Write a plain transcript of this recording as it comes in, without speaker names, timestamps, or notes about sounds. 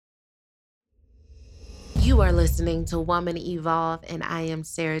You are listening to Woman Evolve, and I am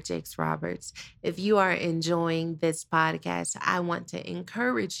Sarah Jakes Roberts. If you are enjoying this podcast, I want to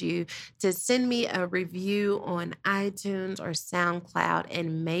encourage you to send me a review on iTunes or SoundCloud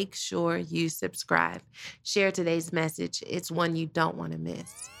and make sure you subscribe. Share today's message. It's one you don't want to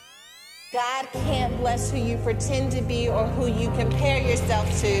miss. God can't bless who you pretend to be or who you compare yourself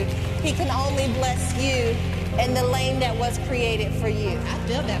to. He can only bless you in the lane that was created for you. I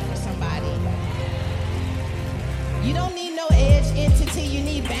feel that for somebody. You don't need no edge entity, you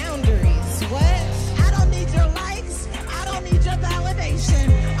need boundaries. What? I don't need your likes, I don't need your validation.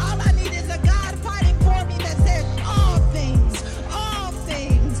 All I need is a God fighting for me that says all things, all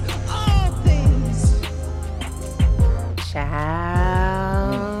things, all things.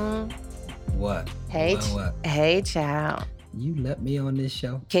 Child. What? Hey, What? Hey, child. You let me on this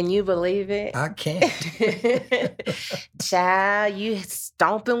show? Can you believe it? I can't. Child, you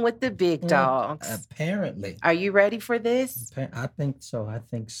stomping with the big dogs. Apparently. Are you ready for this? I think so.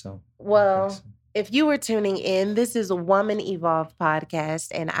 Well, if you were tuning in, this is a Woman Evolve podcast,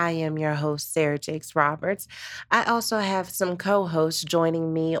 and I am your host, Sarah Jakes Roberts. I also have some co-hosts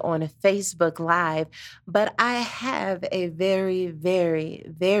joining me on Facebook Live, but I have a very, very,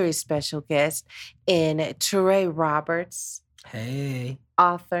 very special guest in Touré Roberts. Hey.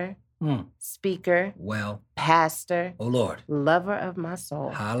 Author, speaker, Well, pastor, oh Lord, lover of my soul.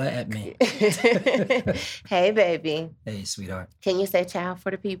 holla at me. Hey, baby. Hey, sweetheart. Can you say ciao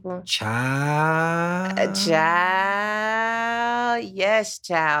for the people? Child. Child. Yes,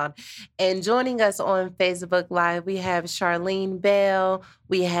 child. And joining us on Facebook Live, we have Charlene Bell,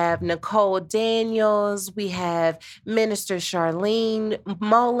 we have Nicole Daniels, we have Minister Charlene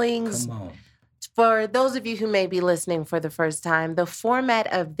Mullings. Come on. For those of you who may be listening for the first time, the format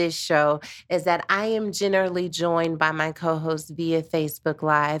of this show is that I am generally joined by my co-host via Facebook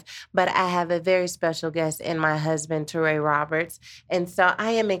Live, but I have a very special guest in my husband, Touré Roberts. And so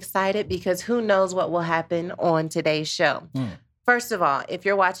I am excited because who knows what will happen on today's show. First of all, if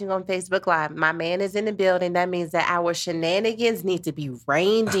you're watching on Facebook Live, my man is in the building. That means that our shenanigans need to be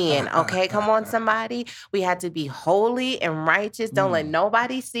reined in, okay? Come on, somebody. We have to be holy and righteous. Don't let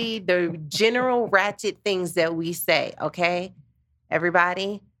nobody see the general ratchet things that we say, okay?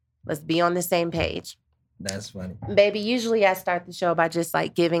 Everybody, let's be on the same page. That's funny. Baby, usually I start the show by just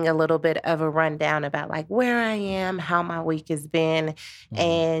like giving a little bit of a rundown about like where I am, how my week has been,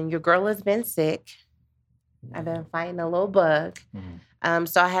 and your girl has been sick. I've been fighting a little bug,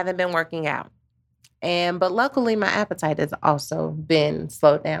 so I haven't been working out. But luckily, my appetite has also been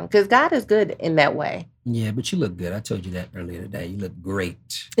slowed down because God is good in that way. Yeah, but you look good. I told you that earlier today. You look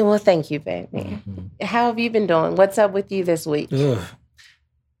great. Well, thank you, baby. How have you been doing? What's up with you this week?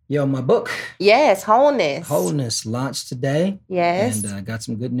 Yo, my book. Yes, Wholeness. Wholeness launched today. Yes. And I got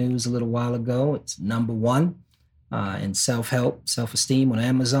some good news a little while ago. It's #1 in self-help, self-esteem on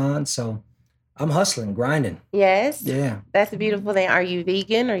Amazon. So I'm hustling, grinding. Yes. Yeah. That's a beautiful thing. Are you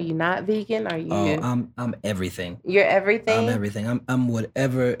vegan? Are you not vegan? Are you? Oh, I'm everything. You're everything? I'm everything. I'm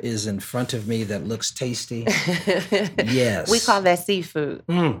whatever is in front of me that looks tasty. Yes. We call that seafood.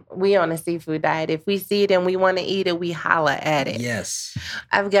 We on a seafood diet. If we see it and we want to eat it, we holla at it. Yes.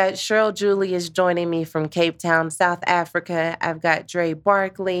 I've got Cheryl Julius joining me from Cape Town, South Africa. I've got Dre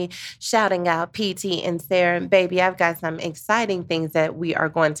Barkley shouting out PT and Sarah. Baby, I've got some exciting things that we are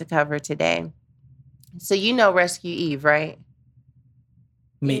going to cover today. So you know Rescue Eve, right?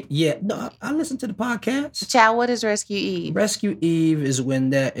 Me, yeah. No, I listen to the podcast. Child, what is Rescue Eve? Rescue Eve is when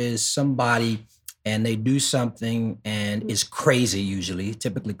there is somebody and they do something and it's crazy usually,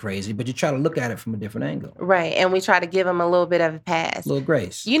 typically crazy, but you try to look at it from a different angle. Right, and we try to give them a little bit of a pass. A little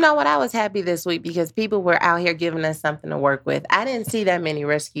grace. You know what? I was happy this week because people were out here giving us something to work with. I didn't see that many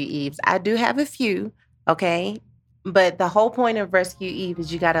Rescue Eves. I do have a few, okay? But the whole point of Rescue Eve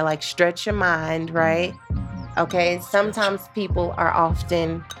is you got to like stretch your mind, right? Okay. Sometimes people are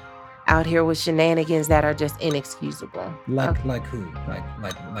often out here with shenanigans that are just inexcusable. Like who? Like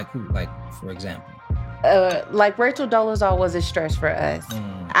who? Like, for example? Like Rachel Dolezal was a stretch for us.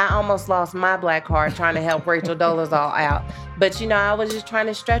 I almost lost my black card trying to help Rachel Dolezal out. But, you know, I was just trying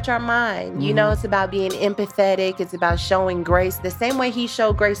to stretch our mind. You know, it's about being empathetic. It's about showing grace the same way he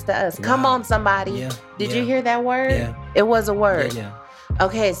showed grace to us. Wow. Come on, somebody. Yeah. Did you hear that word? Yeah. It was a word. Yeah.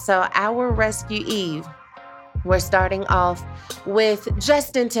 Okay, so our Rescue Eve, we're starting off with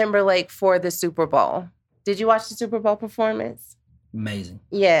Justin Timberlake for the Super Bowl. Did you watch the Super Bowl performance? Amazing.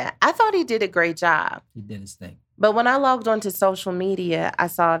 Yeah, I thought he did a great job. He did his thing. But when I logged onto social media, I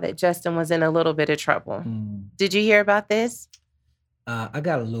saw that Justin was in a little bit of trouble. Did you hear about this? I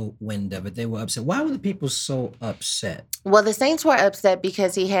got a little wind of it. They were upset. Why were the people so upset? Well, the Saints were upset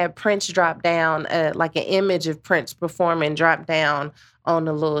because he had Prince drop down, like an image of Prince performing drop down on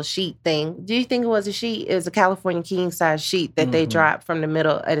the little sheet thing. Do you think it was a sheet? It was a California king size sheet that they dropped from the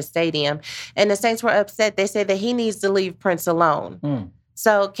middle of the stadium. And the Saints were upset. They said that he needs to leave Prince alone.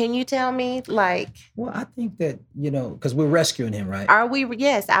 So can you tell me, like... Well, I think that, because we're rescuing him, right? Are we?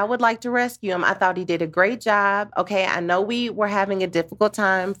 Yes, I would like to rescue him. I thought he did a great job. Okay, I know we were having a difficult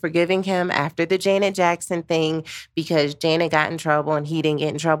time forgiving him after the Janet Jackson thing because Janet got in trouble and he didn't get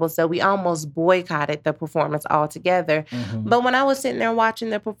in trouble. So we almost boycotted the performance altogether. But when I was sitting there watching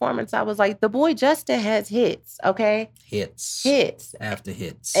the performance, I was like, the boy Justin has hits, okay? Hits. After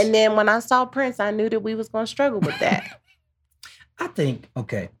hits. And then when I saw Prince, I knew that we was going to struggle with that. I think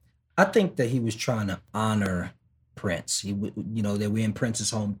that he was trying to honor Prince. That we're in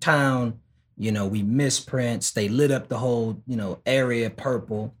Prince's hometown. We miss Prince. They lit up the whole, area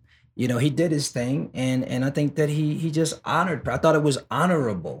purple. He did his thing. And I think that he just honored. I thought it was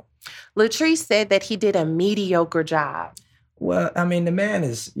honorable. Latrice said that he did a mediocre job. Well, I mean, the man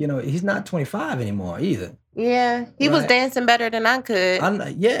is, he's not 25 anymore either. Yeah, he was dancing better than I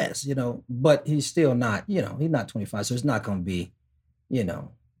could. Yes, but he's still not, he's not 25. So it's not going to be,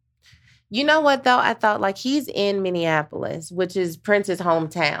 You know what, though? I thought, like, he's in Minneapolis, which is Prince's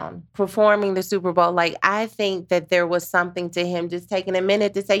hometown, performing the Super Bowl. Like, I think that there was something to him just taking a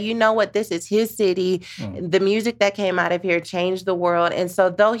minute to say, you know what, this is his city. The music that came out of here changed the world. And so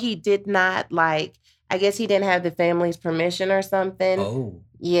though he did not, I guess he didn't have the family's permission or something. Oh.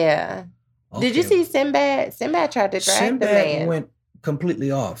 Yeah. Okay. Did you see Sinbad? Sinbad tried to drag the man. Sinbad went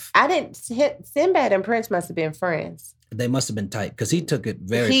completely off. Sinbad and Prince must have been friends. They must have been tight because he took it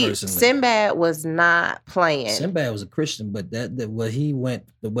very personally. Sinbad was not playing. Sinbad was a Christian, but the way he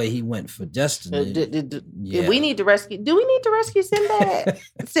went for Justin. Yeah. We need to rescue. Do we need to rescue Sinbad?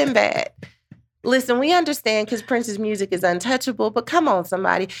 Sinbad. Listen, we understand because Prince's music is untouchable, but come on,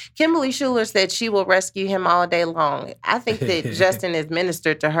 somebody. Kimberly Schuler said she will rescue him all day long. I think that Justin has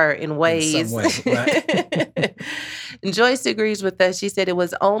ministered to her in ways. In some way, right? Joyce agrees with us. She said it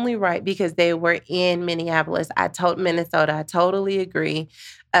was only right because they were in Minneapolis. Minnesota. I totally agree.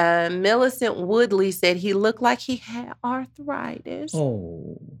 Millicent Woodley said he looked like he had arthritis.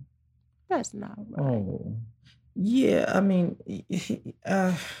 Oh. That's not right. Oh. Yeah, I mean...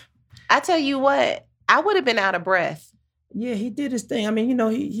 I tell you what, I would have been out of breath. Yeah, he did his thing. I mean,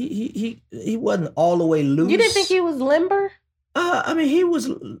 he wasn't all the way loose. You didn't think he was limber? I mean, he was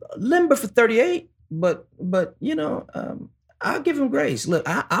limber for 38, but I'll give him grace. Look,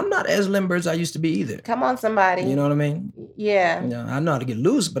 I'm not as limber as I used to be either. Come on, somebody. You know what I mean? Yeah. I know how to get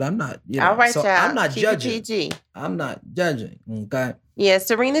loose, but I'm not. All right, so child. I'm not Keep judging. PG. I'm not judging. Okay. Yeah,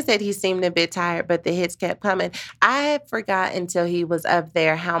 Serena said he seemed a bit tired, but the hits kept coming. I had forgot until he was up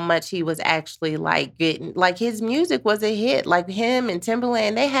there how much he was actually getting, his music was a hit. Like him and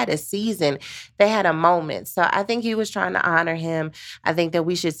Timberland, they had a season. They had a moment. So I think he was trying to honor him. I think that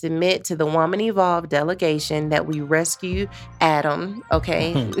we should submit to the Woman Evolved delegation that we rescue Adam,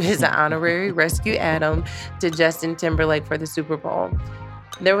 okay? His honorary rescue Adam to Justin Timberlake for the Super Bowl.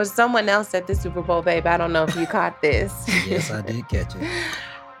 There was someone else at the Super Bowl, babe. I don't know if you caught this. Yes, I did catch it.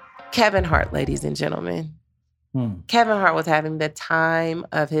 Kevin Hart, ladies and gentlemen. Kevin Hart was having the time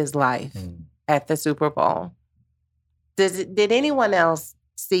of his life at the Super Bowl. Did anyone else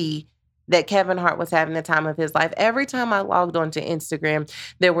see that Kevin Hart was having the time of his life? Every time I logged onto Instagram,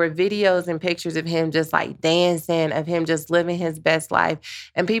 there were videos and pictures of him just dancing, of him just living his best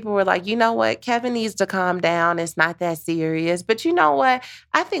life. And people were like, you know what? Kevin needs to calm down. It's not that serious. But you know what?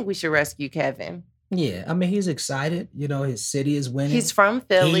 I think we should rescue Kevin. Yeah, I mean, he's excited. His city is winning. He's from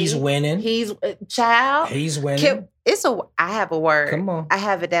Philly. He's winning. He's winning. I have a word. Come on. I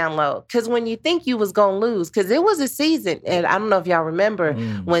have it down low. Because when you think you was going to lose, because it was a season, and I don't know if y'all remember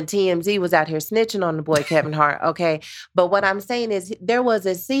when TMZ was out here snitching on the boy Kevin Hart, okay? But what I'm saying is there was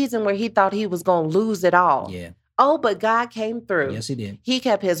a season where he thought he was going to lose it all. Yeah. Oh, but God came through. Yes, he did. He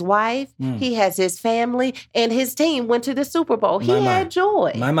kept his wife. He has his family, and his team went to the Super Bowl. He had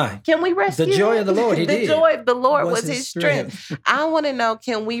joy. Can we rescue the joy of the Lord? The joy of the Lord was his strength. I want to know,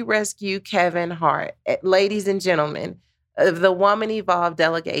 can we rescue Kevin Hart? Ladies and gentlemen of the Woman Evolved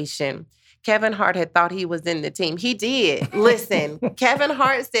delegation, Kevin Hart had thought he was in the team. He did. Listen, Kevin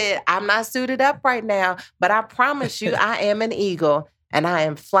Hart said, I'm not suited up right now, but I promise you I am an eagle. And I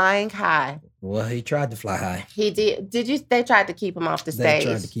am flying high. Well, he tried to fly high. He did. They tried to keep him off the stage.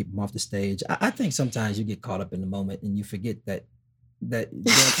 They tried to keep him off the stage. I think sometimes you get caught up in the moment and you forget that there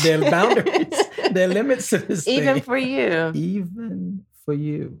are boundaries, there are limits to this Even thing. for you. Even for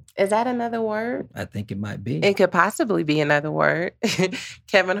you. Is that another word? I think it might be. It could possibly be another word.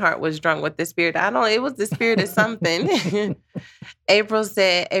 Kevin Hart was drunk with the spirit. It was the spirit of something. April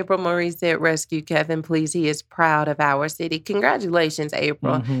Marie said, rescue Kevin, please. He is proud of our city. Congratulations,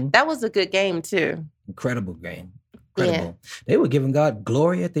 April. Mm-hmm. That was a good game, too. Incredible game. Incredible. Yeah. They were giving God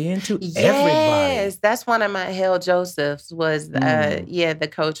glory at the end, too. Everybody. Yes, that's one of my Hale Josephs was, the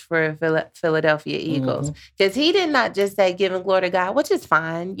coach for Philadelphia Eagles. Because he did not just say giving glory to God, which is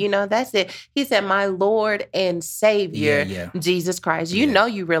fine. You know, that's it. He said, my Lord and Savior, Jesus Christ. You know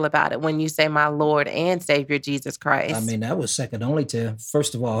you real about it when you say my Lord and Savior, Jesus Christ. I mean, that was second only to,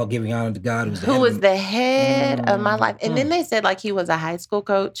 first of all, giving honor to God. Who was the head of my life. And then they said like he was a high school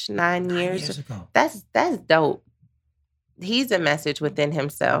coach 9 years ago. That's dope. He's a message within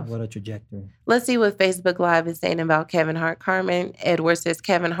himself. What a trajectory. Let's see what Facebook Live is saying about Kevin Hart. Carmen Edwards says,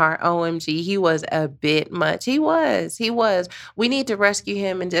 Kevin Hart, OMG, he was a bit much. He was. We need to rescue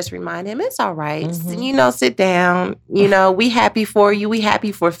him and just remind him it's all right. Mm-hmm. You know, sit down. You know, we happy for you. We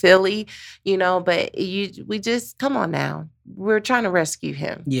happy for Philly, you know, but we just, come on now. We're trying to rescue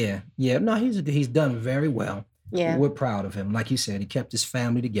him. Yeah. No, he's done very well. Yeah. We're proud of him. Like you said, he kept his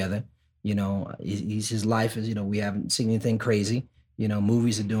family together. You know, his life is, you know, we haven't seen anything crazy. You know,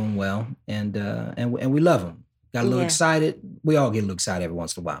 movies are doing well, and we love him. Got a little excited. We all get a little excited every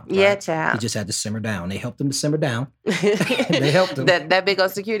once in a while. Right? Yeah, child. He just had to simmer down. They helped him to simmer down. They helped him. That big old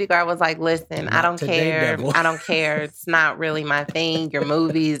security guard was like, listen, I don't care. Devil. I don't care. It's not really my thing. Your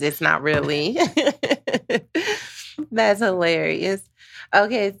movies, it's not really. That's hilarious.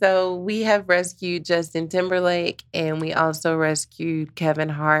 Okay, so we have rescued Justin Timberlake, and we also rescued Kevin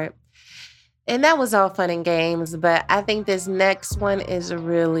Hart. And that was all fun and games, but I think this next one is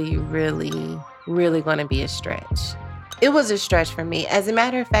really, really, really going to be a stretch. It was a stretch for me. As a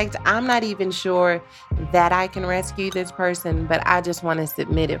matter of fact, I'm not even sure that I can rescue this person, but I just want to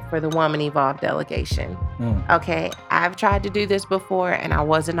submit it for the Woman Evolve delegation. Okay, I've tried to do this before, and I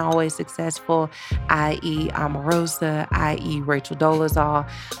wasn't always successful, i.e. Omarosa, i.e. Rachel Dolezal.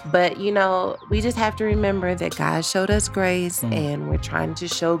 But, you know, we just have to remember that God showed us grace, and we're trying to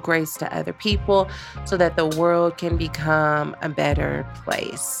show grace to other people so that the world can become a better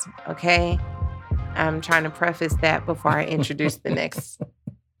place, okay? I'm trying to preface that before I introduce the next.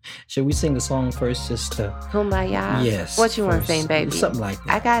 Should we sing a song first just to... Kumbaya? Yes. What you want to sing, baby? Something like that.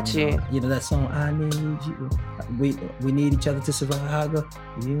 I got you. You know that song, I need you. We need each other to survive.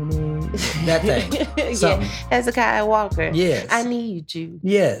 You need... That thing. Something. Hezekiah Walker. Yes. I need you.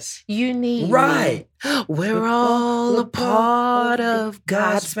 Yes. You need right. me. We're all a part of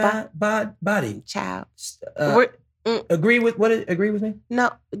God's body. Child. Agree with me?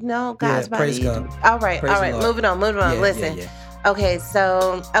 No, God's body. Praise God. All right. Moving on. Listen. Yeah. Okay,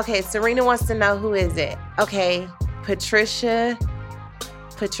 Serena wants to know who is it. Okay, Patricia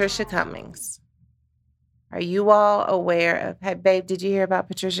Cummings. Are you all aware of, hey, babe, did you hear about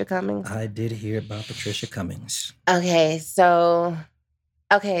Patricia Cummings? I did hear about Patricia Cummings. Okay, so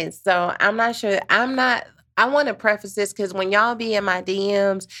I'm not sure. I want to preface this because when y'all be in my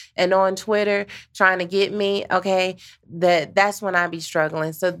DMs and on Twitter trying to get me, okay, that's when I be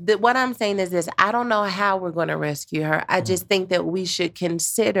struggling. So what I'm saying is this: I don't know how we're going to rescue her. I just think that we should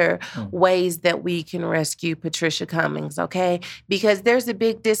consider ways that we can rescue Patricia Cummings, okay? Because there's a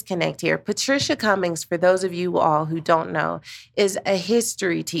big disconnect here. Patricia Cummings, for those of you all who don't know, is a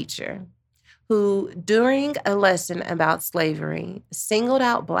history teacher who, during a lesson about slavery, singled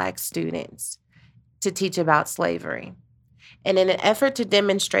out Black students to teach about slavery. And in an effort to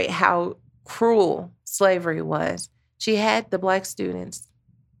demonstrate how cruel slavery was, she had the Black students,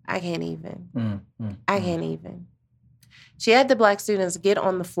 I can't even. She had the Black students get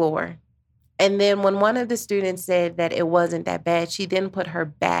on the floor. And then when one of the students said that it wasn't that bad, she then put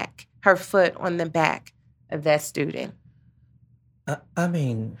her foot on the back of that student. I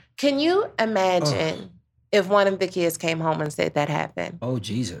mean... Can you imagine... if one of the kids came home and said that happened? Oh,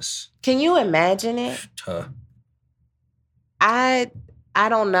 Jesus. Can you imagine it? I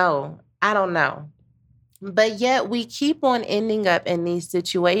don't know. But yet we keep on ending up in these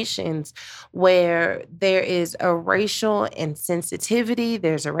situations where there is a racial insensitivity,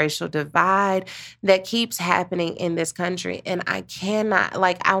 there's a racial divide that keeps happening in this country. And I cannot,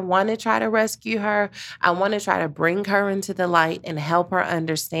 I want to try to rescue her. I want to try to bring her into the light and help her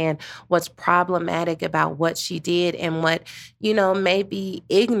understand what's problematic about what she did and what, may be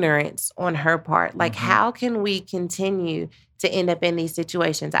ignorance on her part. How can we continue to end up in these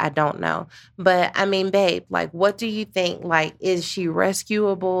situations? I don't know. But I mean, babe, what do you think? Is she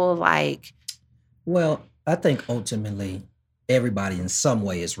rescuable? Well, I think ultimately everybody in some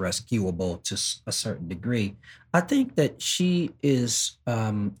way is rescuable to a certain degree. I think that she is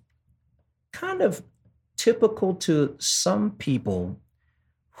kind of typical to some people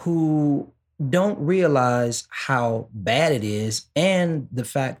who don't realize how bad it is, and the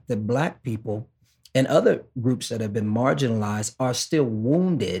fact that Black people and other groups that have been marginalized are still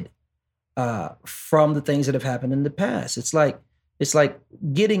wounded from the things that have happened in the past. It's like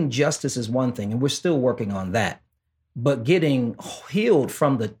getting justice is one thing, and we're still working on that. But getting healed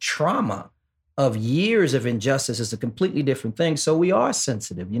from the trauma of years of injustice is a completely different thing. So we are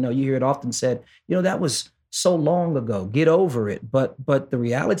sensitive. You hear it often said, that was so long ago, get over it. But the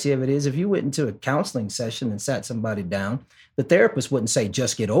reality of it is, if you went into a counseling session and sat somebody down, the therapist wouldn't say,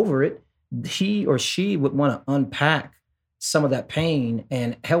 just get over it. He or she would want to unpack some of that pain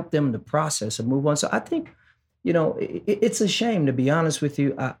and help them to process and move on. So I think, it's a shame, to be honest with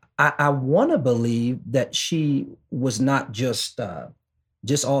you. I want to believe that she was not just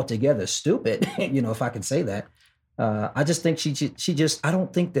altogether stupid, if I can say that. I just think I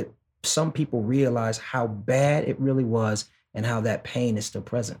don't think that some people realize how bad it really was and how that pain is still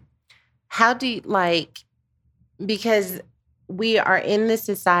present. How do you, because we are in this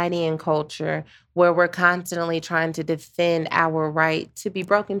society and culture where we're constantly trying to defend our right to be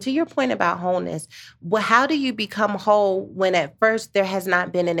broken. To your point about wholeness, how do you become whole when at first there has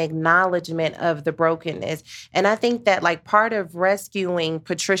not been an acknowledgement of the brokenness? And I think that part of rescuing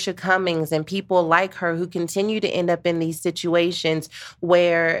Patricia Cummings and people like her who continue to end up in these situations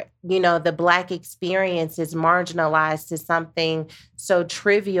where, the Black experience is marginalized to something so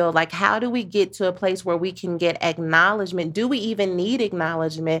trivial, how do we get to a place where we can get acknowledgement? Do we even need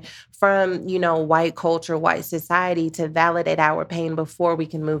acknowledgement from, white culture, white society to validate our pain before we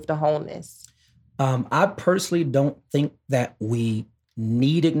can move to wholeness? I personally don't think that we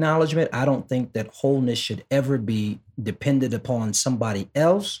need acknowledgement. I don't think that wholeness should ever be dependent upon somebody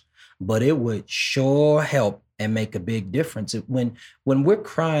else, but it would sure help and make a big difference. When we're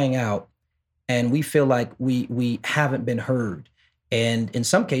crying out and we feel like we haven't been heard, and in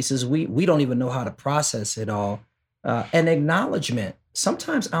some cases we don't even know how to process it all, an acknowledgement,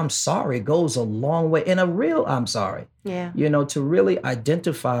 sometimes I'm sorry goes a long way, and a real I'm sorry. Yeah. To really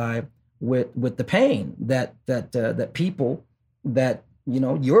identify with the pain that people that,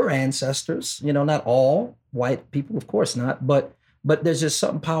 your ancestors, not all white people, of course not, but there's just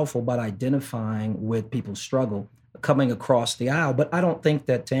something powerful about identifying with people's struggle coming across the aisle. But I don't think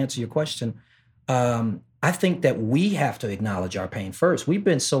that, to answer your question, I think that we have to acknowledge our pain first. We've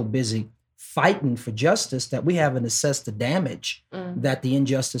been so busy fighting for justice that we haven't assessed the damage that the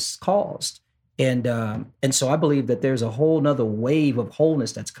injustice caused. And so I believe that there's a whole nother wave of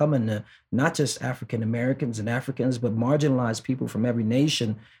wholeness that's coming to not just African Americans and Africans, but marginalized people from every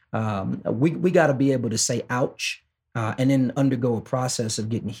nation. We got to be able to say, ouch, and then undergo a process of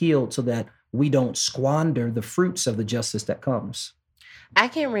getting healed so that we don't squander the fruits of the justice that comes. I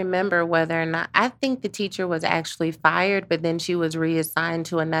can't remember whether or not, I think the teacher was actually fired, but then she was reassigned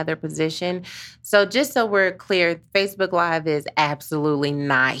to another position. So just so we're clear, Facebook Live is absolutely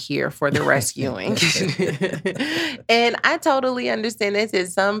not here for the rescuing. And I totally understand this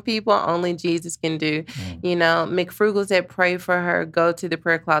is some people only Jesus can do. McFrugal said, pray for her, go to the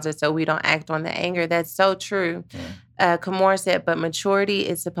prayer closet so we don't act on the anger. That's so true. Kamor said, but maturity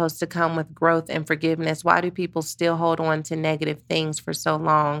is supposed to come with growth and forgiveness. Why do people still hold on to negative things for so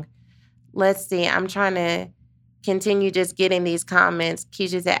long? Let's see. I'm trying to continue just getting these comments.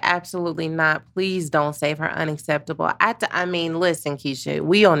 Keisha said, absolutely not. Please don't save her. Unacceptable. I mean, listen, Keisha,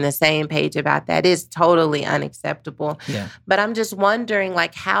 we on the same page about that. It's totally unacceptable. Yeah. But I'm just wondering,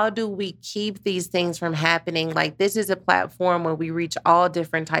 how do we keep these things from happening? This is a platform where we reach all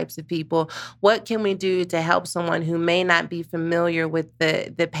different types of people. What can we do to help someone who may not be familiar with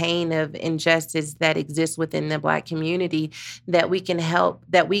the pain of injustice that exists within the Black community that we can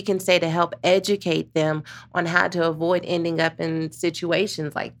say to help educate them on how to avoid ending up in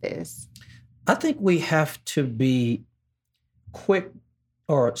situations like this? I think we have to be quick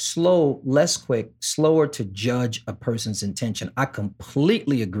or less quick, slower to judge a person's intention. I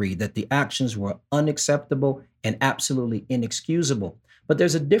completely agree that the actions were unacceptable and absolutely inexcusable. But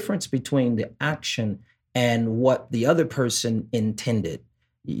there's a difference between the action and what the other person intended.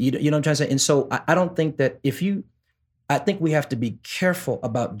 You know what I'm trying to say? And so I don't think that I think we have to be careful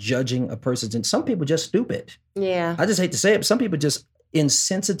about judging a person's, and some people just stupid. Yeah. I just hate to say it, but some people just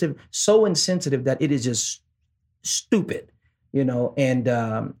so insensitive that it is just stupid, and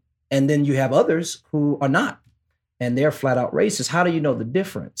then you have others who are not, and they're flat out racist. How do you know the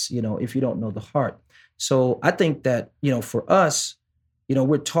difference, if you don't know the heart? So I think that, for us,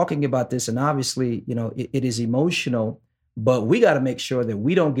 we're talking about this, and obviously, it is emotional, But we got to make sure that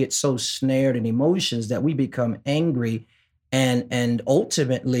we don't get so snared in emotions that we become angry and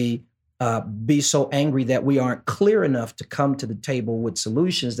ultimately be so angry that we aren't clear enough to come to the table with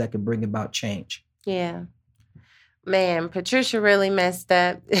solutions that can bring about change. Yeah. Man, Patricia really messed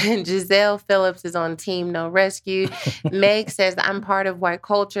up. Giselle Phillips is on Team No Rescue. Meg says, I'm part of white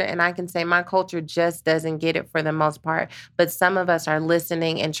culture, and I can say my culture just doesn't get it for the most part. But some of us are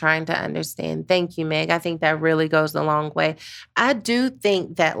listening and trying to understand. Thank you, Meg. I think that really goes a long way. I do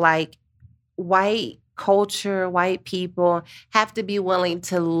think that, like, white culture, white people have to be willing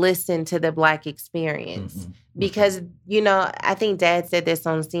to listen to the Black experience. Mm-hmm. Because, I think Dad said this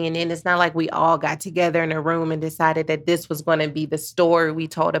on CNN. It's not like we all got together in a room and decided that this was going to be the story we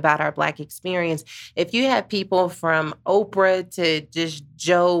told about our Black experience. If you have people from Oprah to just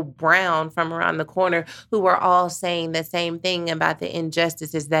Joe Brown from around the corner who are all saying the same thing about the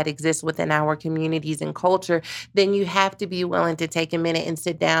injustices that exist within our communities and culture, then you have to be willing to take a minute and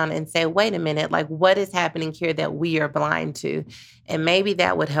sit down and say, wait a minute, like, what is happening here that we are blind to? And maybe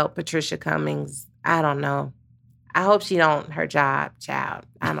that would help Patricia Cummings. I don't know. I hope she don't her job, child.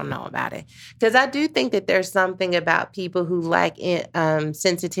 I don't know about it. Because I do think that there's something about people who lack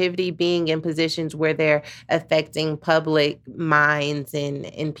sensitivity being in positions where they're affecting public minds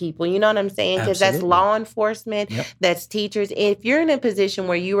and people. You know what I'm saying? Because that's law enforcement, that's teachers. If you're in a position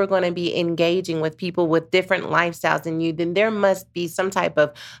where you are going to be engaging with people with different lifestyles than you, then there must be some type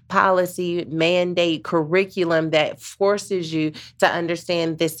of policy, mandate, curriculum that forces you to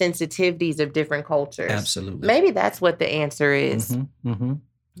understand the sensitivities of different cultures. Absolutely. Maybe that's what the answer is. Mm-hmm. Mm-hmm.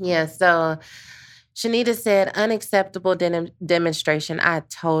 Yeah, so Shanita said, unacceptable demonstration. I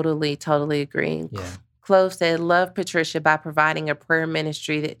totally agree. Yeah. Clove said, love Patricia by providing a prayer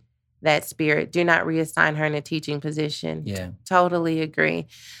ministry that spirit. Do not reassign her in a teaching position. Yeah. Totally agree.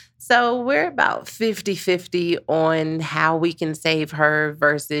 So we're about 50-50 on how we can save her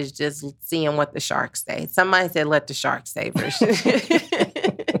versus just seeing what the sharks say. Somebody said, let the sharks save her.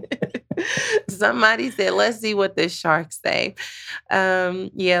 Somebody said, let's see what the sharks say.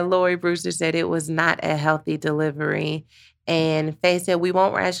 Lori Brewster said it was not a healthy delivery. And Faye said, we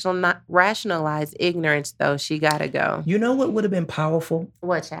won't rationalize ignorance, though. She got to go. You know what would have been powerful?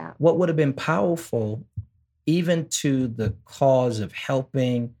 What, child? What would have been powerful, even to the cause of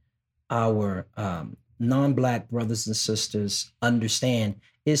helping our non-Black brothers and sisters understand,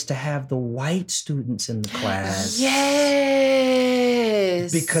 is to have the white students in the class. Yes.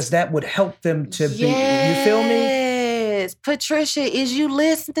 Because that would help them to be, yes. you feel me? Yes. Patricia, is you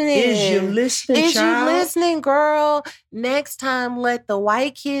listening? Is you listening, Is child? you listening, girl? Next time, let the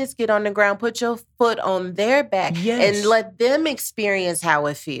white kids get on the ground, put your foot on their back, and let them experience how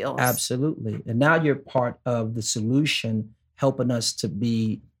it feels. Absolutely. And now you're part of the solution, helping us to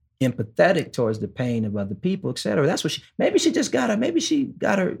be empathetic towards the pain of other people, et cetera. That's what maybe she got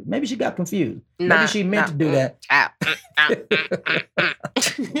confused. Maybe she meant to do that.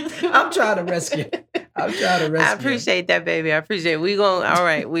 I'm trying to rescue. I appreciate that, baby. I appreciate it. We going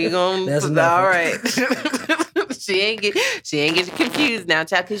That's enough. All right. She ain't get you confused now,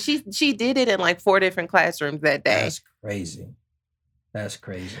 child, because she did it in like 4 different classrooms that day. That's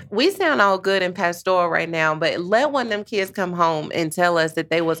crazy. We sound all good and pastoral right now, but let one of them kids come home and tell us that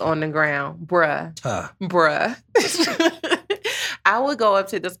they was on the ground. Bruh. I would go up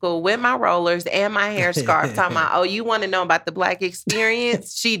to the school with my rollers and my hair scarf talking about, oh, you want to know about the Black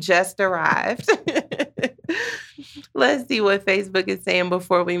experience? She just arrived. Let's see what Facebook is saying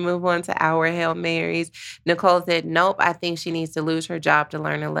before we move on to our Hail Marys. Nicole said, nope, I think she needs to lose her job to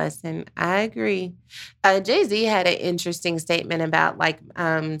learn a lesson. I agree. Jay-Z had an interesting statement about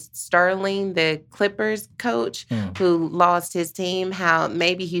Sterling, the Clippers coach, who lost his team, how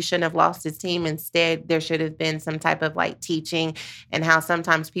maybe he shouldn't have lost his team. Instead, there should have been some type of teaching, and how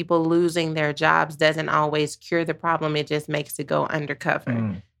sometimes people losing their jobs doesn't always cure the problem. It just makes it go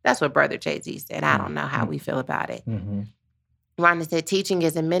undercover. That's what Brother Jay-Z said. I don't know how we feel about it. Mm-hmm. Rhonda said, teaching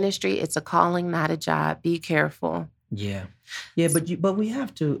is a ministry. It's a calling, not a job. Be careful. Yeah. Yeah, but we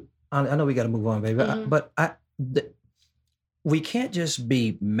have to, I know we got to move on, baby, but we can't just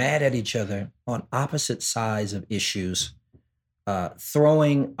be mad at each other on opposite sides of issues,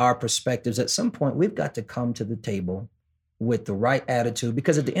 throwing our perspectives. At some point, we've got to come to the table with the right attitude,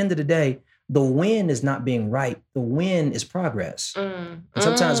 because at the end of the day, the win is not being right. The win is progress. And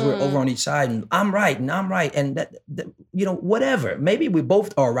sometimes we're over on each side and I'm right. And that, whatever. Maybe we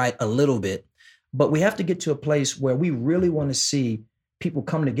both are right a little bit, but we have to get to a place where we really want to see people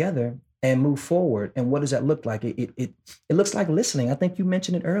come together and move forward. And what does that look like? It looks like listening. I think you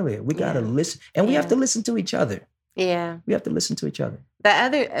mentioned it earlier. We got to listen, and we have to listen to each other. Yeah. We have to listen to each other.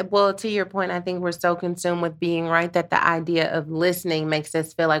 To your point, I think we're so consumed with being right that the idea of listening makes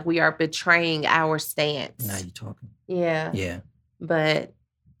us feel like we are betraying our stance. Now you're talking. Yeah. Yeah. But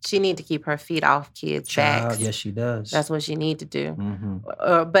she need to keep her feet off kids' backs. Yes, she does. That's what she need to do.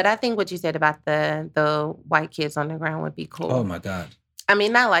 Mm-hmm. But I think what you said about the white kids on the ground would be cool. Oh, my God. I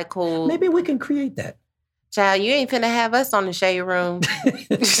mean, not like cool. Maybe we can create that. Child, you ain't finna have us on the shade room.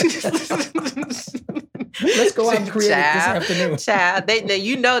 Let's go out and create it this afternoon. Child,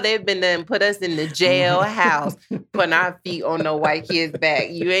 they've been there and put us in the jailhouse, putting our feet on no white kids' back.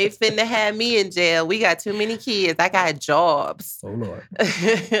 You ain't finna have me in jail. We got too many kids. I got jobs. Oh, Lord.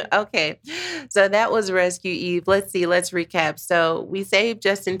 Okay. So that was Rescue Eve. Let's recap. So we saved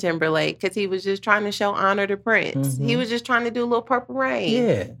Justin Timberlake because he was just trying to show honor to Prince. Mm-hmm. He was just trying to do a little Purple Rain.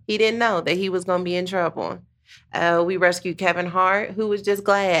 Yeah. He didn't know that he was going to be in trouble. We rescued Kevin Hart, who was just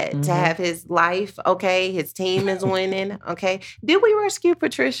glad to have his life. Okay, his team is winning. Okay, did we rescue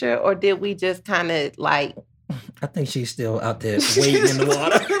Patricia, or did we just kind of like? I think she's still out there wading in the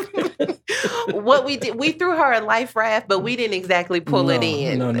water. What we did, we threw her a life raft, but we didn't exactly pull it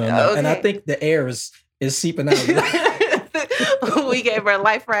in. No. Okay. And I think the air is seeping out. We gave her a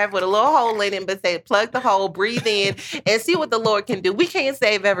life raft with a little hole in it, but said, plug the hole, breathe in, and see what the Lord can do. We can't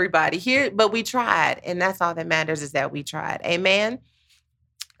save everybody here, but we tried. And that's all that matters, is that we tried. Amen?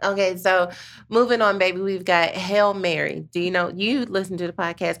 Okay, so moving on, baby, we've got Hail Mary. Do you know, you listen to the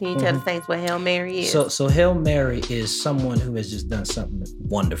podcast. Can you tell the saints what Hail Mary is? So Hail Mary is someone who has just done something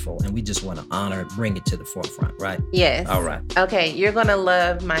wonderful, and we just want to honor, bring it to the forefront, right? Yes. All right. Okay, you're going to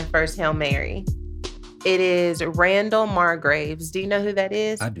love my first Hail Mary. It is Randall Margraves. Do you know who that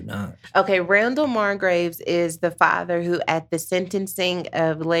is? I do not. Okay, Randall Margraves is the father who, at the sentencing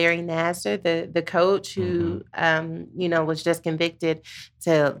of Larry Nassar, the coach who, was just convicted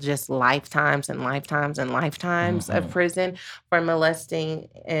to just lifetimes and lifetimes and lifetimes of prison for molesting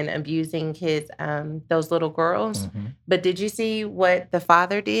and abusing his those little girls. But did you see what the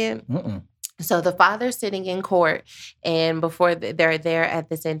father did? So the father's sitting in court, and before they're there at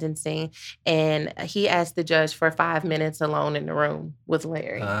the sentencing, and he asked the judge for 5 minutes alone in the room with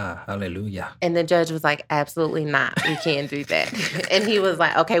Larry. Hallelujah. And the judge was like, absolutely not. We can't do that. And he was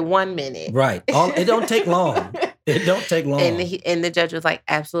like, okay, 1 minute. Right. It don't take long. It don't take long. And the judge was like,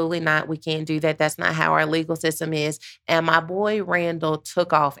 absolutely not. We can't do that. That's not how our legal system is. And my boy Randall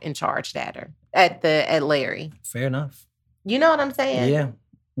took off and charged at her, at Larry. Fair enough. You know what I'm saying? Yeah.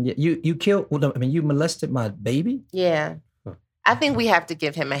 You killed. Well, I mean, you molested my baby. Yeah, I think we have to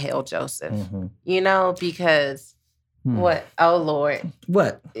give him a hail, Joseph. Because what? Oh Lord,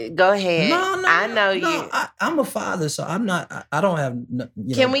 what? Go ahead. No, I know you. I'm a father, so I'm not. I don't have.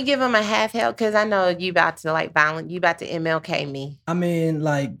 Can we give him a half hail? Because I know you about to you about to MLK me. I mean,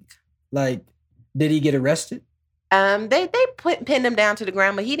 like, did he get arrested? They pinned him down to the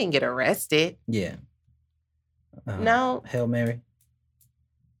ground, but he didn't get arrested. Yeah. No. Hail Mary.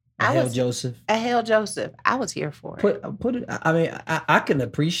 Hail Joseph. Hail Joseph. I was here for it. Put it. I mean, I can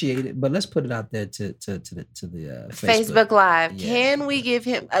appreciate it, but let's put it out there to the Facebook Live. Yeah. Can we give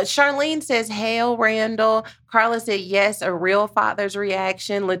him? Charlene says, "Hail Randall." Carla said, "Yes, a real father's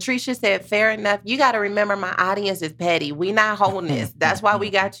reaction." Latricia said, "Fair enough." You got to remember, my audience is petty. We not wholeness. That's why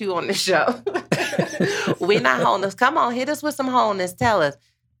we got you on the show. We not wholeness. Come on, hit us with some wholeness. Tell us.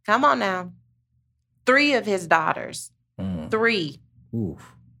 Come on now. 3 of his daughters. 3. Oof.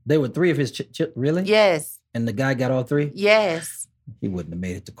 They were 3 of his really? Yes. And the guy got all 3? Yes. He wouldn't have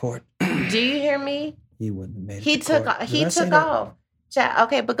made it to court. Do you hear me? He wouldn't have made it He to took court. he took off.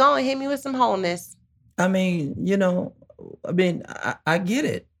 Okay, but go and hit me with some wholeness. I mean, I get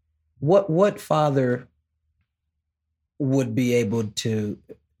it. What father would be able to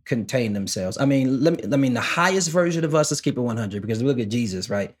contain themselves? I mean, the highest version of us, let's keep it 100, because we look at Jesus,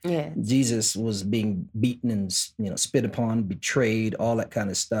 right? Yeah. Jesus was being beaten and, spit upon, betrayed, all that kind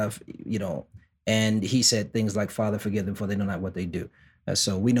of stuff, and he said things like, "Father, forgive them, for they know not what they do."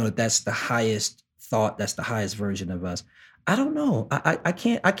 So we know that that's the highest thought, that's the highest version of us. I don't know. I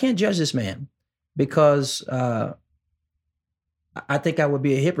can't judge this man, because I think I would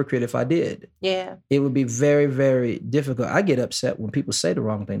be a hypocrite if I did. Yeah. It would be very, very difficult. I get upset when people say the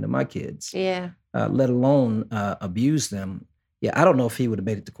wrong thing to my kids. Yeah. Let alone abuse them. Yeah, I don't know if he would have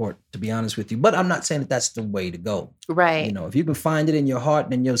made it to court, to be honest with you. But I'm not saying that that's the way to go. Right. If you can find it in your heart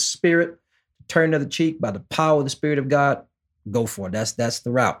and in your spirit, turn the other cheek by the power of the Spirit of God, go for it. That's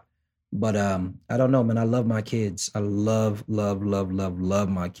the route. But I don't know, man. I love my kids. I love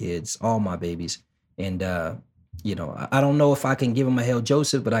my kids, all my babies. And I don't know if I can give them a Hail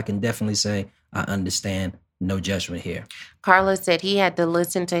Joseph, but I can definitely say I understand No judgment here. Carla said he had to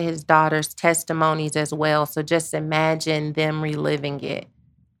listen to his daughter's testimonies as well. So just imagine them reliving it.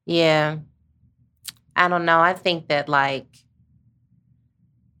 Yeah. I don't know. I think that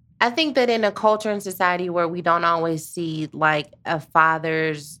in a culture and society where we don't always see like a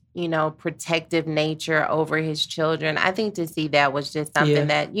father's, protective nature over his children, I think to see that was just something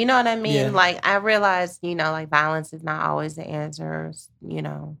that, you know what I mean? Yeah. Like I realized, like violence is not always the answer,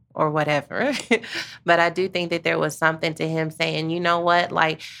 or whatever. But I do think that there was something to him saying, you know what,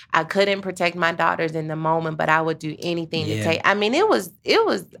 like I couldn't protect my daughters in the moment, but I would do anything to take. I mean, it was,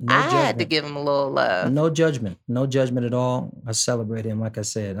 I had to give him a little love. No judgment at all. I celebrate him. Like I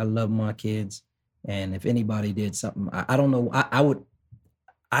said, I love my kids. And if anybody did something, I don't know,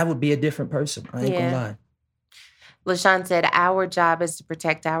 I would be a different person. I ain't gonna lie. LaShawn said, our job is to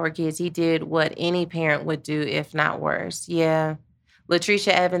protect our kids. He did what any parent would do, if not worse. Yeah.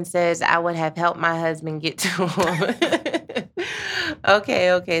 Latricia Evans says, I would have helped my husband get to him.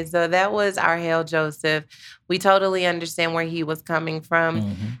 Okay. So that was our Hail Joseph. We totally understand where he was coming from.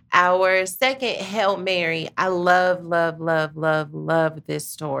 Mm-hmm. Our second Hail Mary, I love this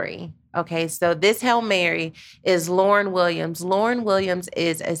story. Okay, so this Hail Mary is Lauren Williams. Lauren Williams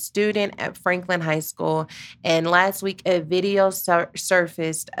is a student at Franklin High School. And last week, a video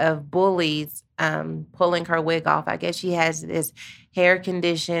surfaced of bullies pulling her wig off. I guess she has this hair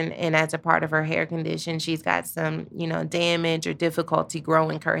condition, and as a part of her hair condition, she's got some, damage or difficulty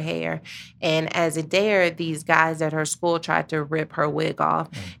growing her hair. And as a dare, these guys at her school tried to rip her wig off.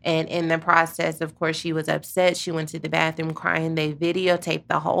 And in the process, of course, she was upset. She went to the bathroom crying. They videotaped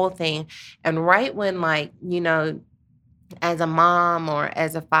the whole thing. And right when, as a mom or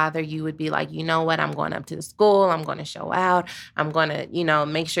as a father, you would be like, you know what, I'm going up to the school. I'm going to show out. I'm going to,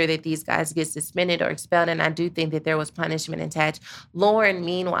 make sure that these guys get suspended or expelled. And I do think that there was punishment attached. Lauren,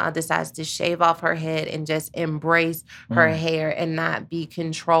 meanwhile, decides to shave off her head and just embrace her hair and not be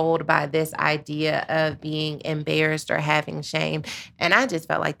controlled by this idea of being embarrassed or having shame. And I just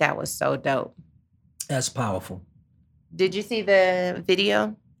felt like that was so dope. That's powerful. Did you see the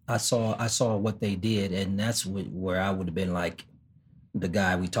video? I saw what they did, and that's where I would have been like the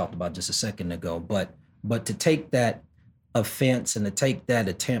guy we talked about just a second ago. But to take that offense and to take that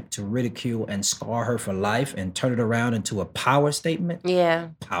attempt to ridicule and scar her for life and turn it around into a power statement,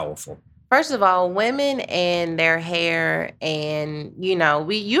 powerful. First of all, women and their hair, and you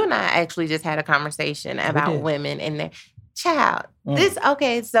and I actually just had a conversation about women and their child.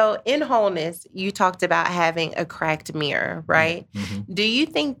 So in Wholeness, you talked about having a cracked mirror, right? Mm-hmm. Do you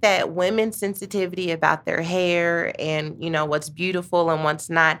think that women's sensitivity about their hair and, what's beautiful and what's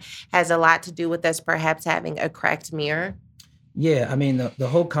not has a lot to do with us perhaps having a cracked mirror? Yeah, I mean, the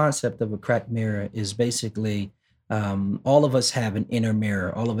whole concept of a cracked mirror is basically all of us have an inner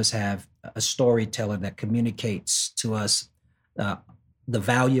mirror. All of us have a storyteller that communicates to us the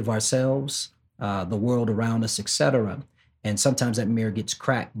value of ourselves, the world around us, etc. And sometimes that mirror gets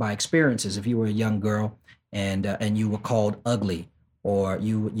cracked by experiences. If you were a young girl and you were called ugly, or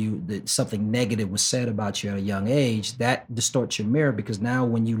something negative was said about you at a young age, that distorts your mirror, because now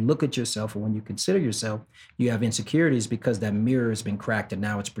when you look at yourself or when you consider yourself, you have insecurities because that mirror has been cracked and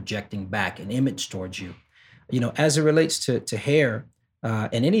now it's projecting back an image towards you. As it relates to hair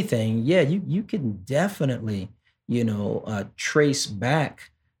and anything, you can definitely, trace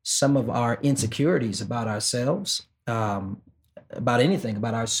back some of our insecurities about ourselves, about anything,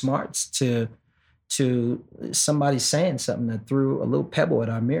 about our smarts, to somebody saying something that threw a little pebble at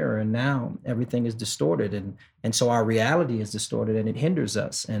our mirror, and now everything is distorted, and so our reality is distorted, and it hinders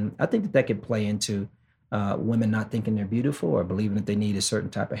us. And I think that could play into women not thinking they're beautiful or believing that they need a certain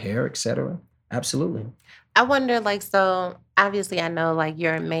type of hair, etc. Absolutely. I wonder, so obviously I know,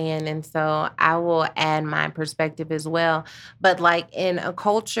 you're a man, and so I will add my perspective as well. But, in a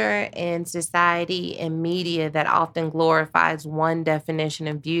culture and society and media that often glorifies one definition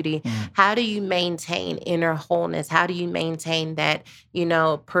of beauty, how do you maintain inner wholeness? How do you maintain that,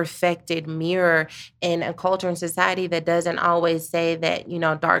 perfected mirror in a culture and society that doesn't always say that,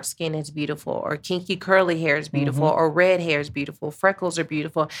 dark skin is beautiful, or kinky curly hair is beautiful, or red hair is beautiful, freckles are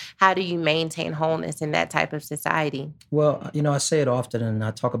beautiful? How do you maintain wholeness in that type of society? Well, I say it often, and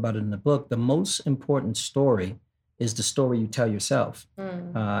I talk about it in the book. The most important story is the story you tell yourself.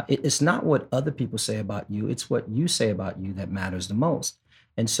 It's not what other people say about you. It's what you say about you that matters the most.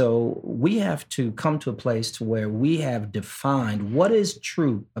 And so we have to come to a place to where we have defined what is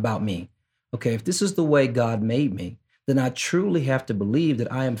true about me. Okay, if this is the way God made me, then I truly have to believe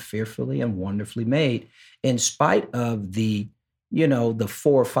that I am fearfully and wonderfully made, in spite of the 4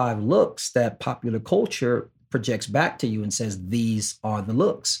 or 5 looks that popular culture projects back to you and says, these are the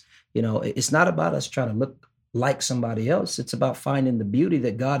looks. It's not about us trying to look like somebody else. It's about finding the beauty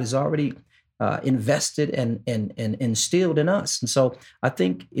that God has already invested and instilled in us. And so I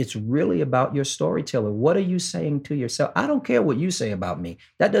think it's really about your storyteller. What are you saying to yourself? I don't care what you say about me.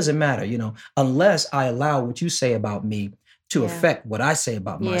 That doesn't matter, unless I allow what you say about me to affect what I say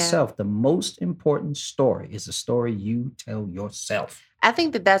about myself. The most important story is the story you tell yourself. I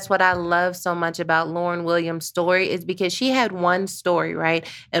think that that's what I love so much about Lauren Williams' story is because she had one story, right?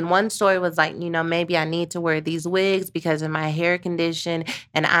 And one story was like, maybe I need to wear these wigs because of my hair condition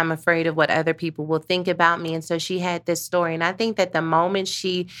and I'm afraid of what other people will think about me. And so she had this story. And I think that the moment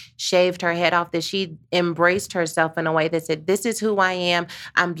she shaved her head off, that she embraced herself in a way that said, this is who I am.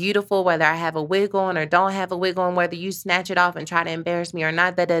 I'm beautiful, whether I have a wig on or don't have a wig on, whether you snatch it off and try to embarrass me or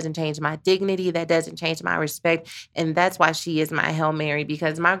not. That doesn't change my dignity. That doesn't change my respect. And that's why she is my Hail Mary.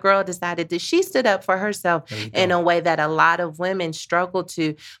 Because my girl decided that she stood up for herself in a way that a lot of women struggle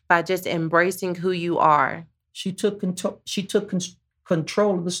to by just embracing who you are. She took control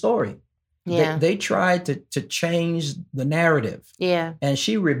of the story. Yeah. They tried to change the narrative. Yeah. And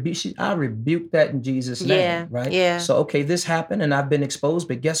I rebuked that in Jesus' name. Right? Yeah. So, okay, this happened and I've been exposed,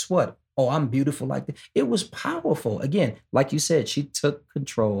 but guess what? Oh, I'm beautiful like this. It was powerful. Again, like you said, she took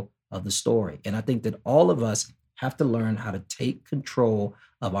control of the story. And I think that all of us have to learn how to take control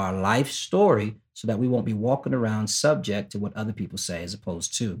of our life story so that we won't be walking around subject to what other people say as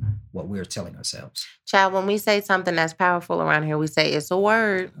opposed to what we're telling ourselves. Child, when we say something that's powerful around here, we say it's a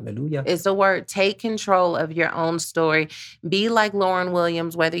word. Hallelujah. It's a word. Take control of your own story. Be like Lauren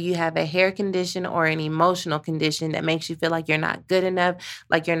Williams, whether you have a hair condition or an emotional condition that makes you feel like you're not good enough,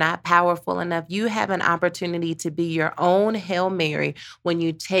 like you're not powerful enough. You have an opportunity to be your own Hail Mary when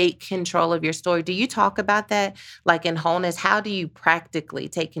you take control of your story. Do you talk about that? Like in wholeness, how do you practically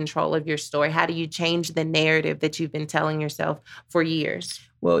take control of your story? How do you change the narrative that you've been telling yourself for years?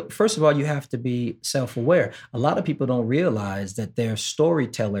 Well, first of all, you have to be self-aware. A lot of people don't realize that their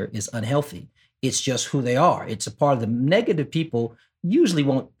storyteller is unhealthy. It's just who they are. It's a part of the negative people usually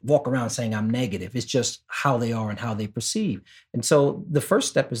won't walk around saying I'm negative. It's just how they are and how they perceive. And so the first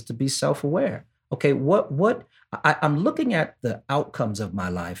step is to be self-aware. Okay, I'm looking at the outcomes of my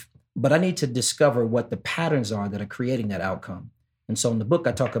life, but I need to discover what the patterns are that are creating that outcome. And so in the book,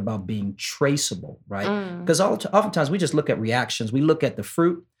 I talk about being traceable, right? Because oftentimes we just look at reactions. We look at the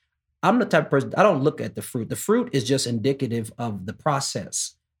fruit. I'm the type of person, I don't look at the fruit. The fruit is just indicative of the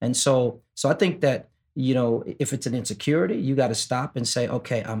process. And so I think that, if it's an insecurity, you got to stop and say,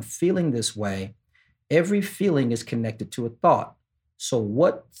 okay, I'm feeling this way. Every feeling is connected to a thought. So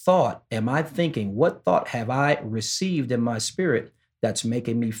what thought am I thinking? What thought have I received in my spirit that's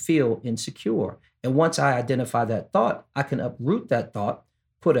making me feel insecure? And once I identify that thought, I can uproot that thought,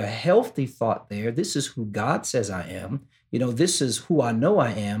 put a healthy thought there. This is who God says I am. This is who I know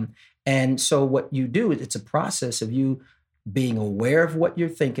I am. And so what you do, it's a process of you being aware of what you're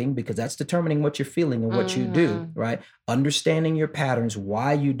thinking, because that's determining what you're feeling and what you do, right? Understanding your patterns,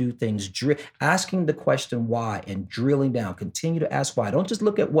 why you do things, asking the question why and drilling down. Continue to ask why. Don't just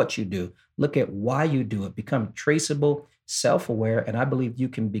look at what you do. Look at why you do it. Become traceable, self-aware, and I believe you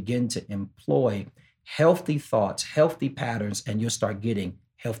can begin to employ healthy thoughts, healthy patterns, and you'll start getting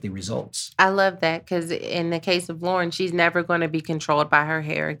healthy results. I love that because in the case of Lauren, she's never going to be controlled by her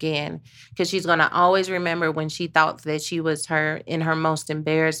hair again, because she's going to always remember when she thought that she was in her most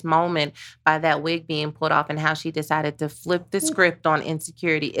embarrassed moment by that wig being pulled off and how she decided to flip the script on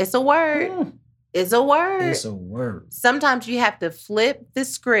insecurity. It's a word. It's a word. It's a word. Sometimes you have to flip the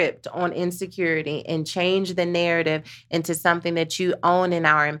script on insecurity and change the narrative into something that you own and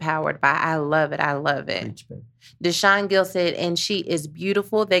are empowered by. I love it. I love it. Preach, baby. Deshaun Gill said, and she is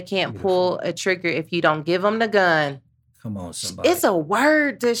beautiful. They can't pull a trigger if you don't give them the gun. Come on, somebody. It's a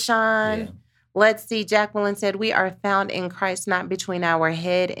word, Deshaun. Yeah. Let's see. Jacqueline said, we are found in Christ, not between our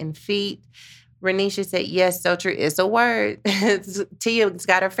head and feet. Renisha said, yes, so true. It's a word. Tia's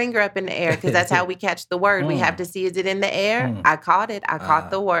got her finger up in the air because that's how we catch the word. We have to see, is it in the air? I caught it. I caught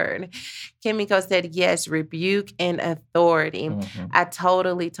the word. Kimiko said, yes, rebuke and authority. I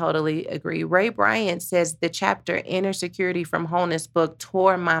totally agree. Ray Bryant says, the chapter Inner Security from Wholeness book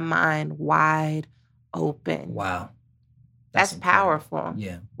tore my mind wide open. Wow. That's powerful.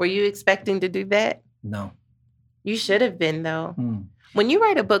 Yeah. Were you expecting to do that? No. You should have been, though. When you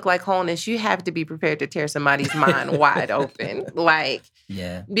write a book like Wholeness, you have to be prepared to tear somebody's mind wide open.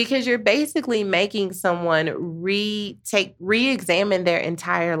 Because you're basically making someone re-examine their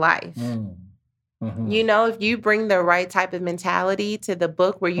entire life. You know, if you bring the right type of mentality to the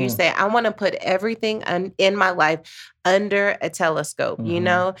book where you say, I want to put everything in my life under a telescope, you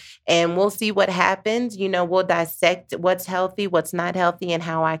know, and we'll see what happens. You know, we'll dissect what's healthy, what's not healthy, and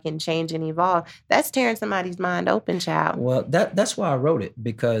how I can change and evolve. That's tearing somebody's mind open, child. Well, that's why I wrote it,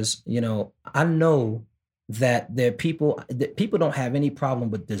 because, you know, I know that people don't have any problem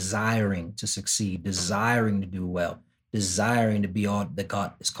with desiring to succeed, desiring to do well, desiring to be all that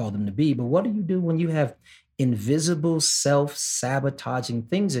God has called them to be. But what do you do when you have invisible self-sabotaging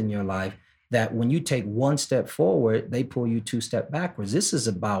things in your life that when you take one step forward, they pull you 2 steps backwards? This is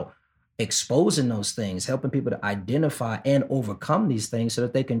about exposing those things, helping people to identify and overcome these things so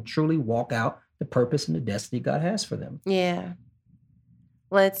that they can truly walk out the purpose and the destiny God has for them. Yeah.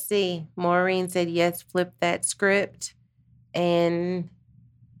 Let's see. Maureen said, yes, flip that script. And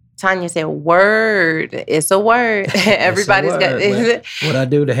Tanya said, word. It's a word. Everybody's got it. What I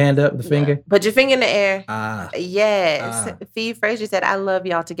do to hand up the finger? Put your finger in the air. Yes. Fee Frazier said, I love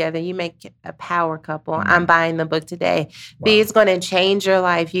y'all together. You make a power couple. I'm buying the book today. Wow. Fee, it's going to change your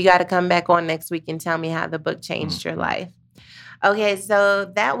life. You got to come back on next week and tell me how the book changed your life. Okay, so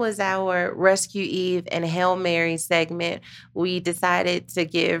that was our Rescue Eve and Hail Mary segment. We decided to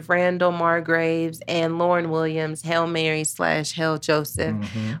give Randall Margraves and Lauren Williams Hail Mary / Hail Joseph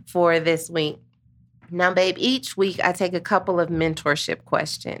for this week. Now, babe, each week I take a couple of mentorship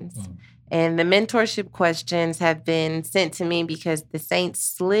questions. And the mentorship questions have been sent to me because the Saints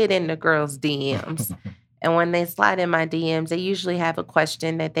slid in the girls' DMs. And when they slide in my DMs, they usually have a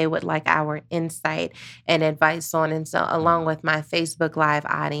question that they would like our insight and advice on. And so along with my Facebook Live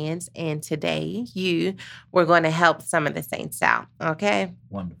audience and today, we're going to help some of the Saints out. Okay?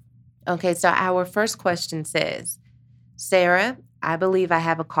 Wonderful. Okay, so our first question says, Sarah, I believe I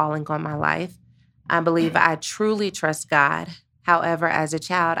have a calling on my life. I believe I truly trust God. However, as a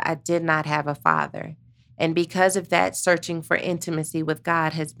child, I did not have a father. And because of that, searching for intimacy with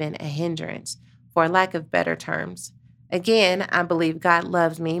God has been a hindrance, for lack of better terms. Again, I believe God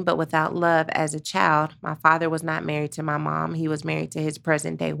loves me, but without love as a child, my father was not married to my mom. He was married to his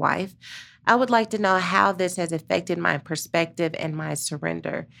present-day wife. I would like to know how this has affected my perspective and my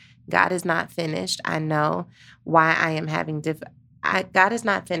surrender. God is not finished. I know why I am having God is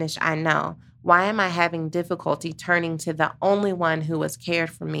not finished. I know. Why am I having difficulty turning to the only one who has cared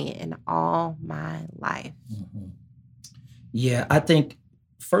for me in all my life? Yeah, I think,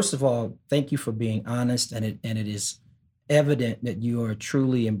 first of all, thank you for being honest, and it is evident that you are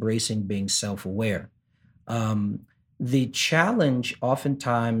truly embracing being self-aware. The challenge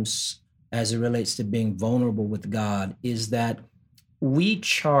oftentimes as it relates to being vulnerable with God is that we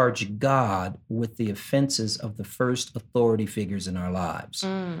charge God with the offenses of the first authority figures in our lives.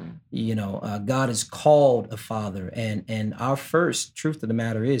 You know, God is called a father, and our first, truth of the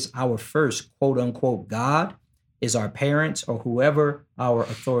matter is, our first quote unquote God is our parents or whoever our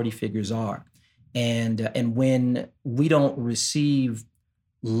authority figures are. And when we don't receive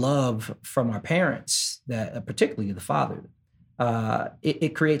love from our parents, that particularly the father,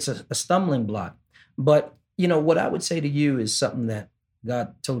 it creates a stumbling block. But, you know, what I would say to you is something that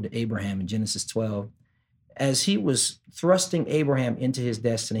God told to Abraham in Genesis 12. As he was thrusting Abraham into his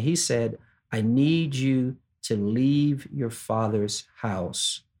destiny, he said, I need you to leave your father's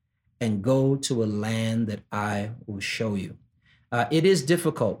house and go to a land that I will show you. It is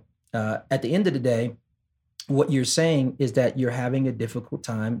difficult. At the end of the day, what you're saying is that you're having a difficult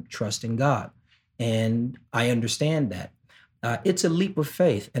time trusting God. And I understand that. It's a leap of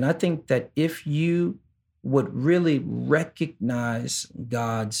faith. And I think that if you would really recognize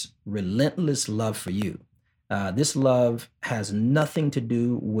God's relentless love for you, this love has nothing to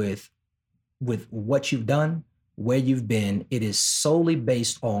do with what you've done, where you've been. It is solely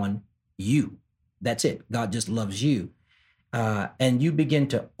based on you. That's it. God just loves you. And you begin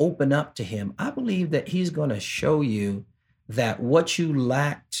to open up to him. I believe that he's going to show you that what you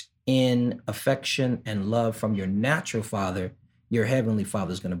lacked in affection and love from your natural father, your heavenly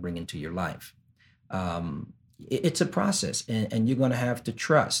father is going to bring into your life. It's a process, and you're going to have to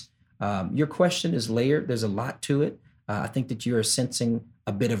trust. Your question is layered. There's a lot to it. I think that you're sensing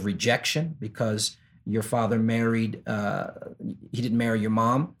a bit of rejection because your father married, he didn't marry your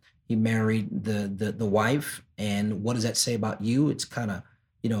mom. He married the wife. And what does that say about you? It's kind of,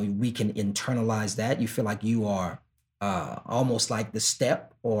 you know, we can internalize that. You feel like you are almost like the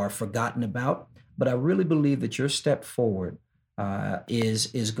step or forgotten about. But I really believe that your step forward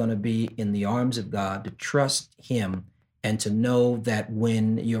is going to be in the arms of God, to trust him and to know that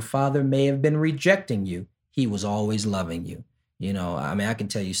when your father may have been rejecting you, he was always loving you. You know, I mean, I can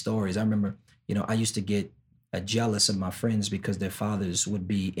tell you stories. I remember, you know, I used to get jealous of my friends because their fathers would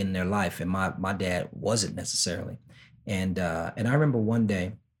be in their life, and my dad wasn't necessarily. And I remember one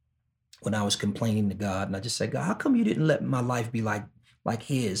day when I was complaining to God, and I just said, God, how come you didn't let my life be like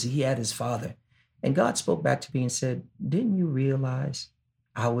his? He had his father. And God spoke back to me and said, didn't you realize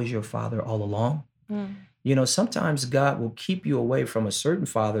I was your father all along? Mm. You know, sometimes God will keep you away from a certain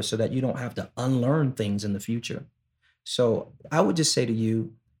father so that you don't have to unlearn things in the future. So I would just say to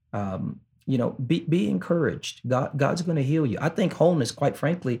you, be encouraged. God's going to heal you. I think wholeness, quite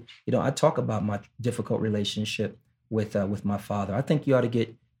frankly, I talk about my difficult relationship with my father. I think you ought to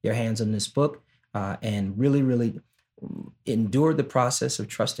get your hands on this book and really, really endure the process of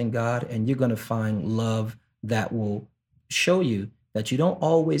trusting God, and you're going to find love that will show you that you don't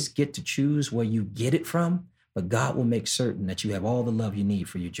always get to choose where you get it from, but God will make certain that you have all the love you need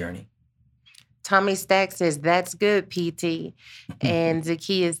for your journey. Tommy Stack says, that's good, PT. And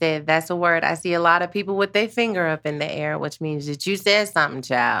Zakiya said, that's a word. I see a lot of people with their finger up in the air, which means that you said something,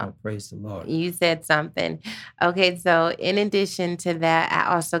 child. Oh, praise the Lord. You said something. Okay, so in addition to that,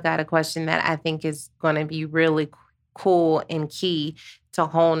 I also got a question that I think is going to be really cool and key to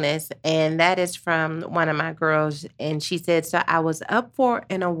wholeness. And that is from one of my girls. And she said, so I was up for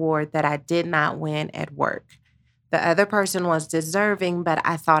an award that I did not win at work. The other person was deserving, but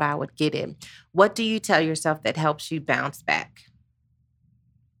I thought I would get it. What do you tell yourself that helps you bounce back?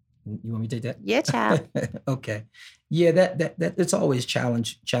 You want me to take that? Yeah, child. Okay. Yeah, that it's always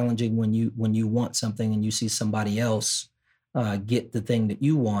challenging when you want something and you see somebody else get the thing that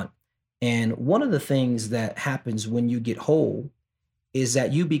you want. And one of the things that happens when you get whole is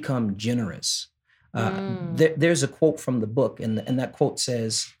that you become generous. There's a quote from the book, and that quote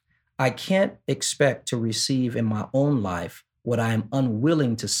says, I can't expect to receive in my own life what I am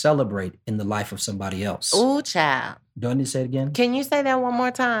unwilling to celebrate in the life of somebody else. Ooh, child. Do I need to say it again? Can you say that one more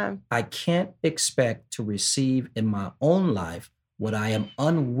time? I can't expect to receive in my own life what I am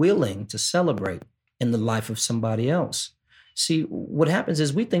unwilling to celebrate in the life of somebody else. See, what happens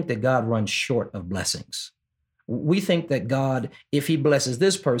is we think that God runs short of blessings. We think that God, if he blesses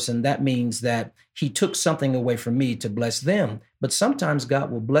this person, that means that he took something away from me to bless them. But sometimes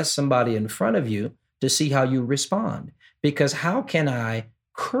God will bless somebody in front of you to see how you respond. Because how can I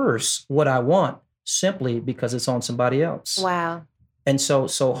curse what I want simply because it's on somebody else? Wow. And so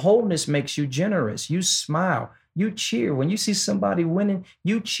wholeness makes you generous. You smile, you cheer. When you see somebody winning,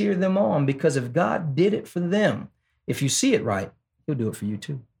 you cheer them on, because if God did it for them, if you see it right, he'll do it for you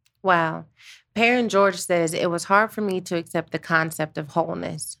too. Wow. Perrin George says, it was hard for me to accept the concept of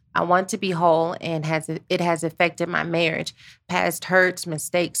wholeness. I want to be whole, and it has affected my marriage. Past hurts,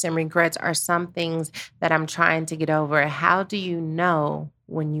 mistakes, and regrets are some things that I'm trying to get over. How do you know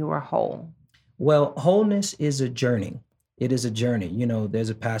when you are whole? Well, wholeness is a journey. It is a journey. There's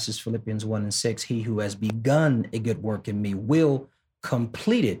a passage, Philippians 1:6, he who has begun a good work in me will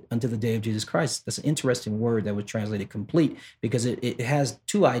complete it until the day of Jesus Christ. That's an interesting word that was translated complete, because it has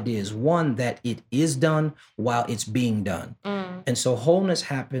two ideas. One, that it is done while it's being done. And so wholeness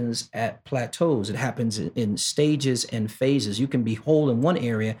happens at plateaus. It happens in stages and phases. You can be whole in one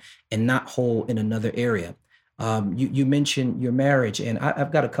area and not whole in another area. You mentioned your marriage, and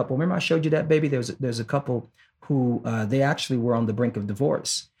I've got a couple. Remember I showed you that, baby? There's a couple who they actually were on the brink of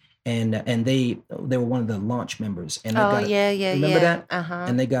divorce. And they were one of the launch members. And remember that? Uh-huh.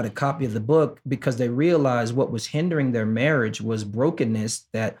 And they got a copy of the book because they realized what was hindering their marriage was brokenness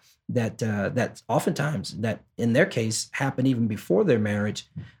that oftentimes, that in their case, happened even before their marriage,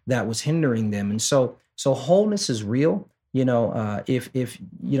 that was hindering them. And so wholeness is real. I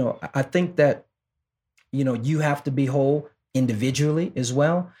think that you have to be whole individually as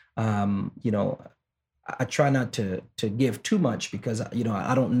well. I try not to give too much because,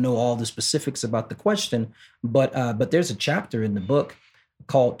 I don't know all the specifics about the question, but there's a chapter in the book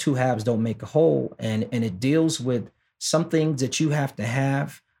called Two Halves Don't Make a Whole. And it deals with some things that you have to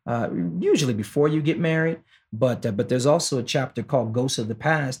have, usually before you get married. But there's also a chapter called Ghosts of the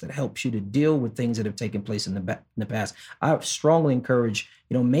Past that helps you to deal with things that have taken place in the past. I strongly encourage,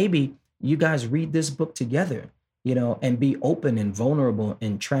 maybe you guys read this book together, and be open and vulnerable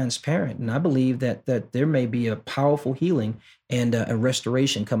and transparent. And I believe that there may be a powerful healing and a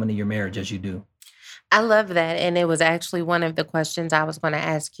restoration coming to your marriage as you do. I love that. And it was actually one of the questions I was going to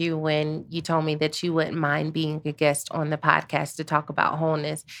ask you when you told me that you wouldn't mind being a guest on the podcast to talk about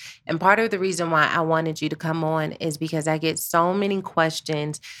wholeness. And part of the reason why I wanted you to come on is because I get so many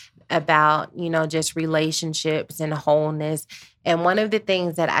questions about, just relationships and wholeness. And one of the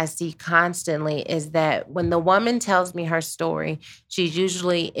things that I see constantly is that when the woman tells me her story, she's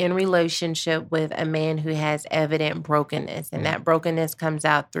usually in relationship with a man who has evident brokenness. And that brokenness comes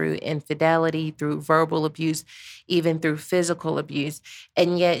out through infidelity, through verbal abuse, even through physical abuse.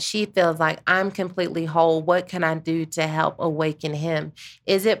 And yet she feels like, I'm completely whole. What can I do to help awaken him?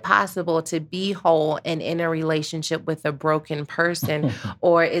 Is it possible to be whole and in a relationship with a broken person?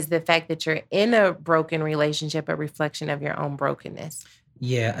 Or is the fact that you're in a broken relationship a reflection of your own brokenness?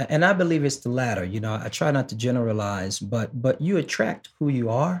 Yeah, and I believe it's the latter. I try not to generalize, but you attract who you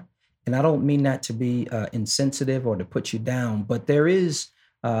are, and I don't mean that to be insensitive or to put you down. But there is,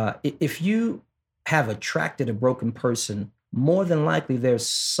 if you have attracted a broken person, more than likely there's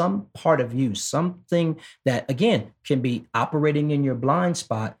some part of you, something that again can be operating in your blind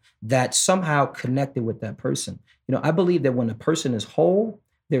spot that somehow connected with that person. I believe that when a person is whole,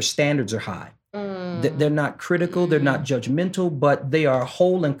 their standards are high. They're not critical, they're not judgmental, but they are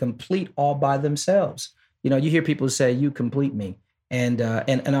whole and complete all by themselves. You hear people say, "You complete me," and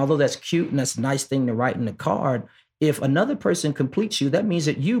although that's cute and that's a nice thing to write in a card, if another person completes you, that means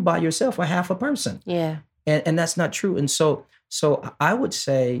that you by yourself are half a person. Yeah. And that's not true. And so I would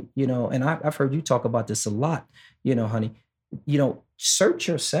say, and I've heard you talk about this a lot, honey, search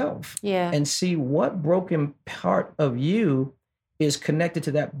yourself and see what broken part of you is connected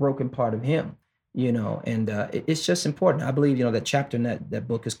to that broken part of him, and it's just important. I believe, that chapter in that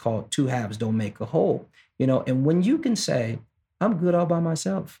book is called Two Halves Don't Make a Whole, and when you can say, I'm good all by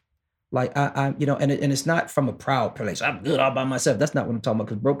myself. Like and it's not from a proud place. I'm good all by myself. That's not what I'm talking about,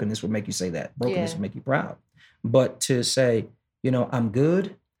 because brokenness would make you say that. Brokenness would make you proud. But to say, I'm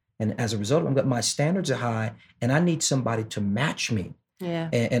good, and as a result, my standards are high, and I need somebody to match me. Yeah.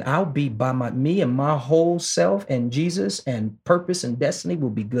 And I'll be by me and my whole self, and Jesus and purpose and destiny will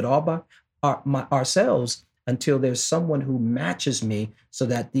be good all by ourselves until there's someone who matches me, so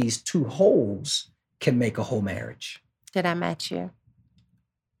that these two wholes can make a whole marriage. Did I match you?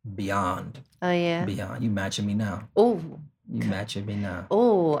 Beyond. Oh yeah. Beyond. You matching me now. Oh. You matching me now.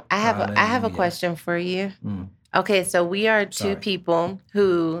 Oh, I have a question for you. Okay, so we are two people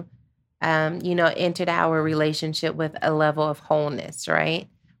who entered our relationship with a level of wholeness, right?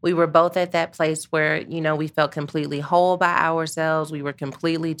 We were both at that place where, we felt completely whole by ourselves. We were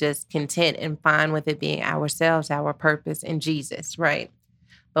completely just content and fine with it being ourselves, our purpose, and Jesus, right?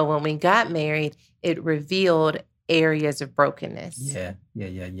 But when we got married, it revealed areas of brokenness. Yeah.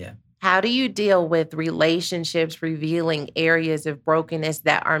 How do you deal with relationships revealing areas of brokenness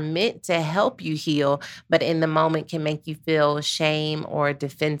that are meant to help you heal, but in the moment can make you feel shame or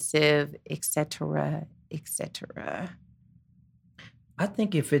defensive, et cetera, et cetera? I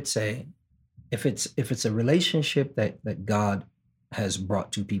think if it's a relationship that God has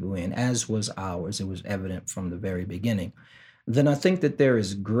brought two people in, as was ours, it was evident from the very beginning, then I think that there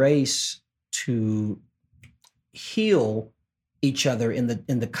is grace to heal each other in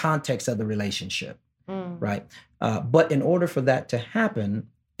the context of the relationship, right? But in order for that to happen,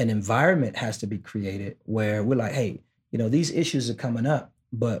 an environment has to be created where we're like, hey, these issues are coming up,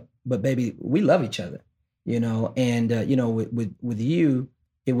 but baby, we love each other, and with you,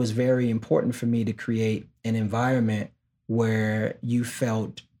 it was very important for me to create an environment where you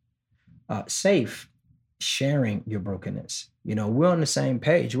felt safe sharing your brokenness. We're on the same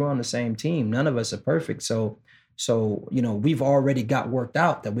page, we're on the same team. None of us are perfect, so we've already got worked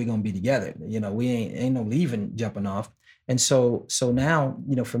out that we're gonna be together. We ain't no leaving, jumping off. And so now,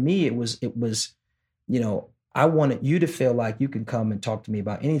 for me, it was, I wanted you to feel like you can come and talk to me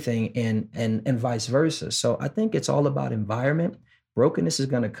about anything, and vice versa. So I think it's all about environment. Brokenness is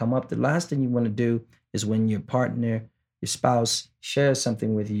gonna come up. The last thing you want to do is when your partner, your spouse shares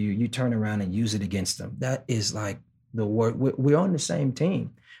something with you, you turn around and use it against them. That is like the word. We're on the same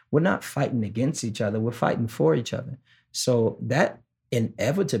team. We're not fighting against each other. We're fighting for each other. So that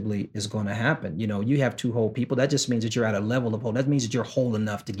inevitably is going to happen. You have two whole people. That just means that you're at a level of whole. That means that you're whole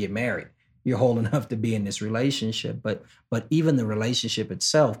enough to get married. You're whole enough to be in this relationship. But even the relationship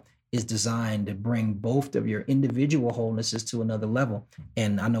itself is designed to bring both of your individual wholenesses to another level.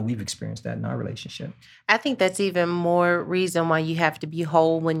 And I know we've experienced that in our relationship. I think that's even more reason why you have to be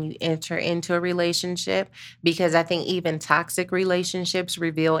whole when you enter into a relationship, because I think even toxic relationships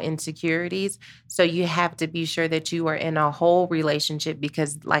reveal insecurities. So you have to be sure that you are in a whole relationship,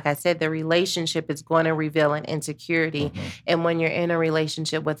 because like I said, the relationship is going to reveal an insecurity. Mm-hmm. And when you're in a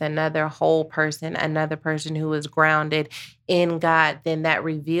relationship with another whole person, another person who is grounded in God, then that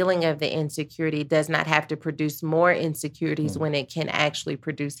revealing of the insecurity does not have to produce more insecurities when it can actually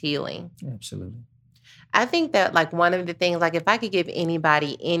produce healing. Absolutely. I think that like one of the things, like if I could give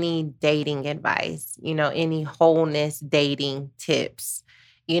anybody any dating advice, any wholeness dating tips,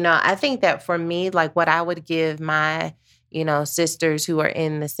 I think that for me, like what I would give my, sisters who are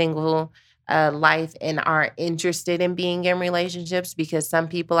in the single life and are interested in being in relationships, because some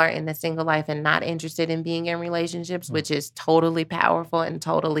people are in the single life and not interested in being in relationships, which is totally powerful and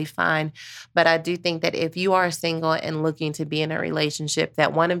totally fine. But I do think that if you are single and looking to be in a relationship,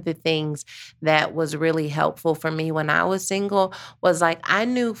 that one of the things that was really helpful for me when I was single was like, I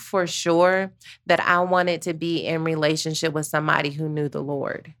knew for sure that I wanted to be in relationship with somebody who knew the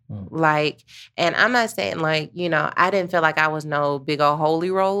Lord. Like, and I'm not saying like, I didn't feel like I was no big old holy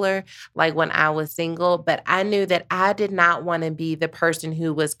roller, like when I was single, but I knew that I did not want to be the person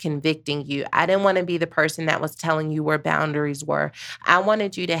who was convicting you. I didn't want to be the person that was telling you where boundaries were. I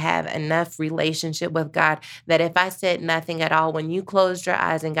wanted you to have enough relationship with God that if I said nothing at all, when you closed your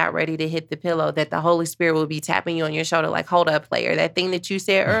eyes and got ready to hit the pillow, that the Holy Spirit will be tapping you on your shoulder like, hold up, player. That thing that you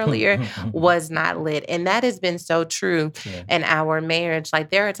said earlier was not lit. And that has been so true in our marriage. Like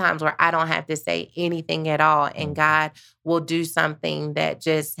there are times where I don't have to say anything at all, and God will do something that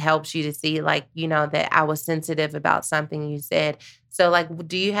just helps you to see, like, that I was sensitive about something you said. So, like,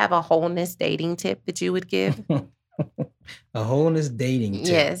 do you have a wholeness dating tip that you would give? A wholeness dating tip?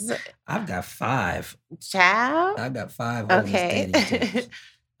 Yes. I've got 5. Child? I've got 5 wholeness dating tips.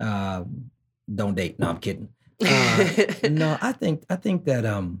 Don't date. No, I'm kidding. No, I think that,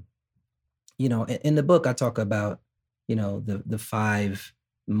 in the book I talk about, the 5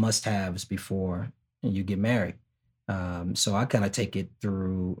 must-haves before you get married. So I kind of take it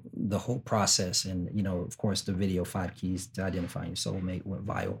through the whole process. And, of course, the video 5 Keys to Identifying Your Soulmate went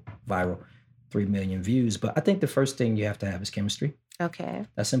viral, 3 million views. But I think the first thing you have to have is chemistry. Okay.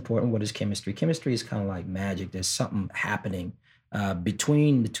 That's important. What is chemistry? Chemistry is kind of like magic. There's something happening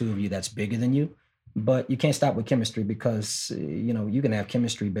between the two of you that's bigger than you. But you can't stop with chemistry because, you can have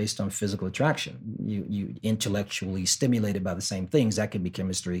chemistry based on physical attraction. You intellectually stimulated by the same things. That can be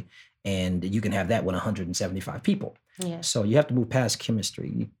chemistry. And you can have that with 175 people. Yeah. So you have to move past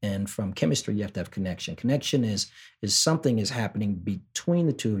chemistry. And from chemistry, you have to have connection. Connection is something is happening between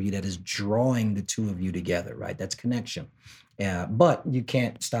the two of you that is drawing the two of you together, right? That's connection. But you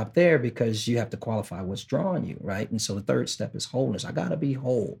can't stop there because you have to qualify what's drawing you, right? And so the third step is wholeness. I got to be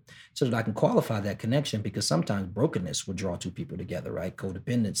whole so that I can qualify that connection, because sometimes brokenness will draw two people together, right?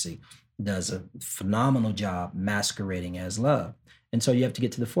 Codependency does a phenomenal job masquerading as love. And so you have to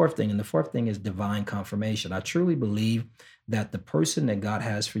get to the fourth thing. And the fourth thing is divine confirmation. I truly believe that the person that God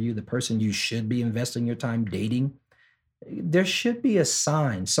has for you, the person you should be investing your time dating, there should be a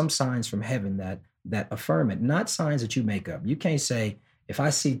sign, some signs from heaven that affirm it, not signs that you make up. You can't say, if I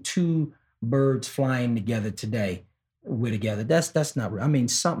see 2 birds flying together today, we're together. That's not real. I mean,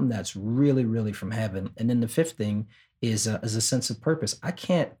 something that's really, really from heaven. And then the fifth thing is a sense of purpose. I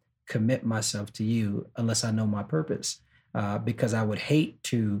can't commit myself to you unless I know my purpose. Because I would hate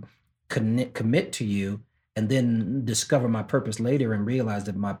to commit to you and then discover my purpose later and realize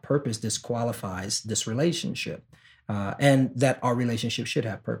that my purpose disqualifies this relationship, and that our relationship should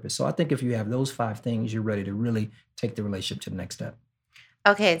have purpose. So I think if you have those 5 things, you're ready to really take the relationship to the next step.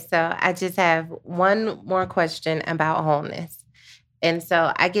 Okay, so I just have one more question about wholeness. And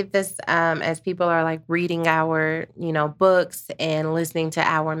so I get this as people are like reading our, books and listening to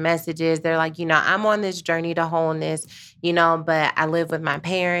our messages. They're like, I'm on this journey to wholeness, but I live with my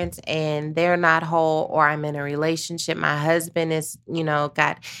parents and they're not whole, or I'm in a relationship. My husband is,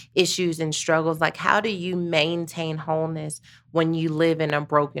 got issues and struggles. Like, how do you maintain wholeness when you live in a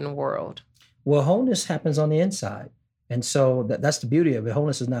broken world? Well, wholeness happens on the inside. And so that's the beauty of it.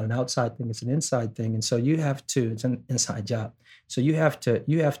 Wholeness is not an outside thing, it's an inside thing. And so it's an inside job. So you have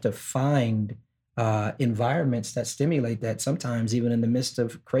to find environments that stimulate that, sometimes even in the midst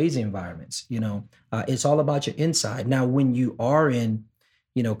of crazy environments. It's all about your inside. Now, when you are in,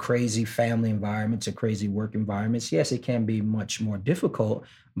 crazy family environments or crazy work environments, yes, it can be much more difficult,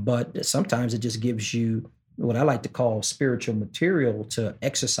 but sometimes it just gives you what I like to call spiritual material to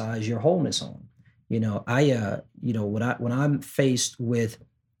exercise your wholeness on. When I'm faced with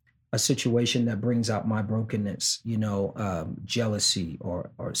a situation that brings out my brokenness, jealousy or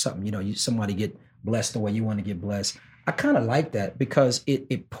something, somebody get blessed the way you want to get blessed. I kind of like that because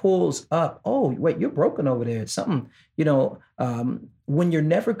it pulls up, oh, wait, you're broken over there. It's something, when you're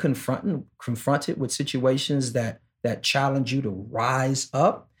never confronted with situations that challenge you to rise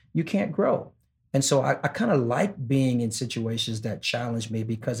up, you can't grow. And so I kind of like being in situations that challenge me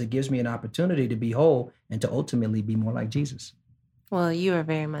because it gives me an opportunity to be whole and to ultimately be more like Jesus. Well, you are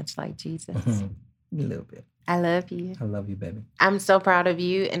very much like Jesus. A little bit. I love you. I love you, baby. I'm so proud of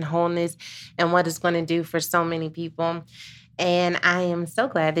you and wholeness and what it's going to do for so many people. And I am so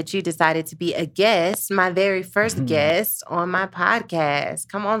glad that you decided to be a guest, my very first guest on my podcast.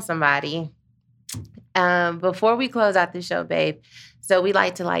 Come on, somebody. Before we close out the show, babe, so we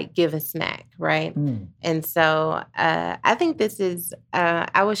like to give a snack, right? And so I think this is,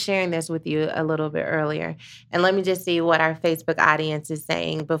 I was sharing this with you a little bit earlier. And let me just see what our Facebook audience is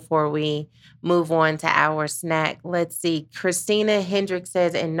saying before we move on to our snack. Let's see. Christina Hendricks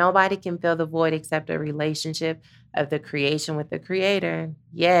says, and nobody can fill the void except a relationship of the creation with the creator.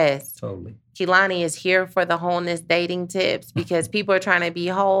 Yes. Totally. Kehlani is here for the wholeness dating tips because people are trying to be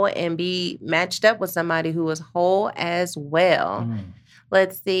whole and be matched up with somebody who is whole as well.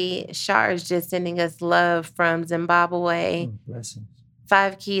 Let's see. Shar is just sending us love from Zimbabwe. Blessings.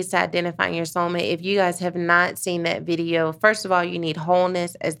 5 keys to identifying your soulmate. If you guys have not seen that video, first of all, you need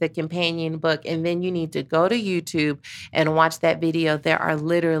Wholeness as the companion book, and then you need to go to YouTube and watch that video. There are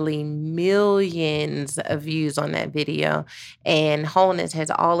literally millions of views on that video, and Wholeness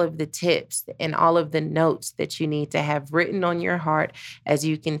has all of the tips and all of the notes that you need to have written on your heart as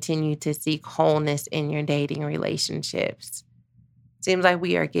you continue to seek wholeness in your dating relationships. Seems like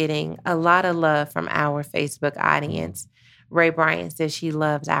we are getting a lot of love from our Facebook audience. Ray Bryant says she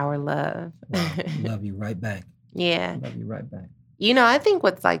loves our love. Wow. Love you right back. Yeah. Love you right back. You know, I think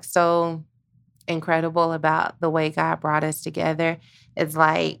what's so incredible about the way God brought us together is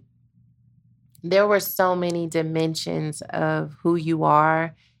there were so many dimensions of who you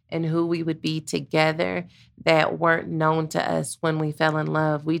are and who we would be together that weren't known to us when we fell in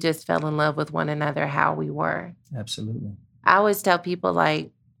love. We just fell in love with one another, how we were. Absolutely. I always tell people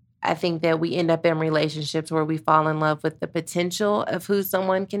I think that we end up in relationships where we fall in love with the potential of who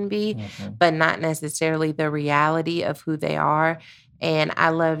someone can be, but not necessarily the reality of who they are. And I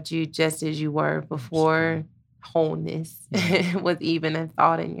loved you just as you were before wholeness was even a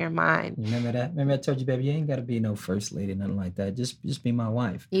thought in your mind. Remember that? Remember I told you, baby, you ain't got to be no first lady, nothing like that. Just be my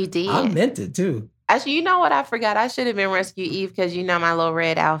wife. You did. I meant it too. Actually, you know what? I forgot. I should have been Rescue Eve because my little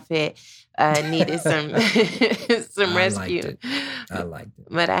red outfit needed some rescue. I liked it.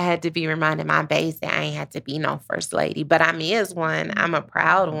 But I had to be reminded my base that I ain't had to be no first lady. But I is one. I'm a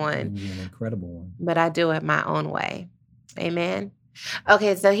proud one. You're an incredible one. But I do it my own way. Amen.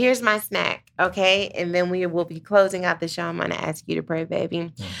 Okay, so here's my snack, okay? And then we will be closing out the show. I'm going to ask you to pray,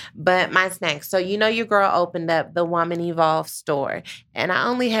 baby. But my snack. So your girl opened up the Woman Evolve store. And I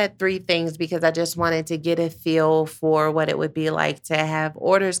only had 3 things because I just wanted to get a feel for what it would be like to have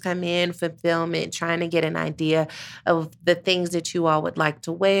orders come in, fulfillment, trying to get an idea of the things that you all would like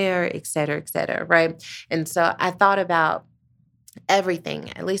to wear, et cetera, right? And so I thought about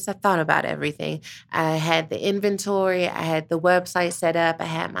everything. At least I thought about everything. I had the inventory. I had the website set up. I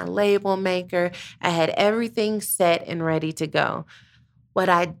had my label maker. I had everything set and ready to go. What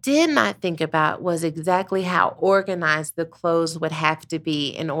I did not think about was exactly how organized the clothes would have to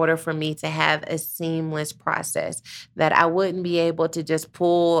be in order for me to have a seamless process, that I wouldn't be able to just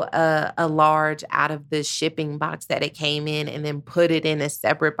pull a large out of the shipping box that it came in and then put it in a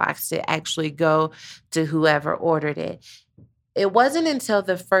separate box to actually go to whoever ordered it. It wasn't until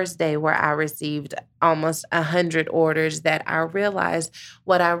the first day where I received almost 100 orders that I realized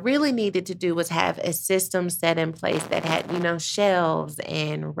what I really needed to do was have a system set in place that had, shelves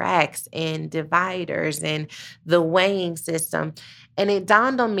and racks and dividers and the weighing system. And it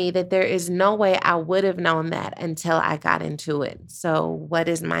dawned on me that there is no way I would have known that until I got into it. So what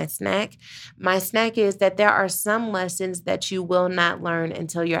is my snack? My snack is that there are some lessons that you will not learn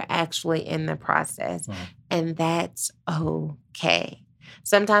until you're actually in the process. And that's okay.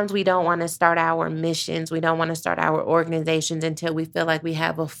 Sometimes we don't want to start our missions. We don't want to start our organizations until we feel like we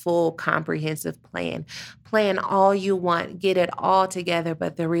have a full comprehensive plan. Plan all you want, get it all together.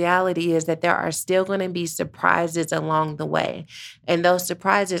 But the reality is that there are still going to be surprises along the way. And those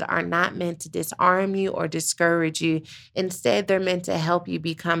surprises are not meant to disarm you or discourage you. Instead, they're meant to help you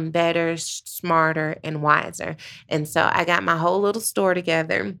become better, smarter, and wiser. And so I got my whole little store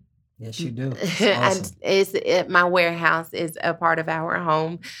together. Yes, you do. Awesome. My warehouse is a part of our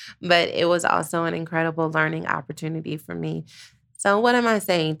home, but it was also an incredible learning opportunity for me. So what am I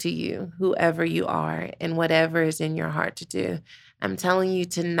saying to you, whoever you are and whatever is in your heart to do? I'm telling you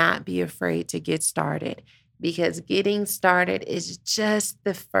to not be afraid to get started, because getting started is just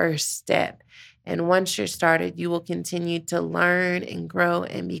the first step. And once you're started, you will continue to learn and grow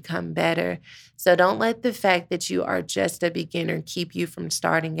and become better. So don't let the fact that you are just a beginner keep you from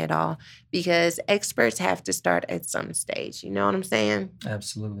starting at all, because experts have to start at some stage. You know what I'm saying?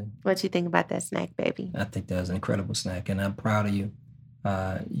 Absolutely. What you think about that snack, baby? I think that was an incredible snack, and I'm proud of you.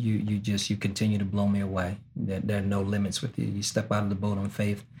 You continue to blow me away. There are no limits with you. You step out of the boat on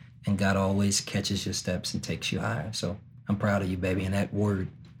faith, and God always catches your steps and takes you higher. So I'm proud of you, baby. And that word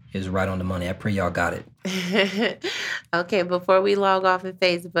is right on the money. I pray y'all got it. Okay, before we log off of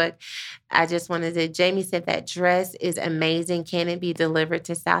Facebook, I just wanted to, Jamie said that dress is amazing. Can it be delivered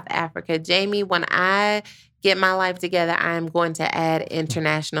to South Africa? Jamie, when I get my life together, I am going to add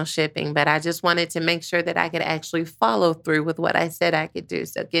international shipping, but I just wanted to make sure that I could actually follow through with what I said I could do.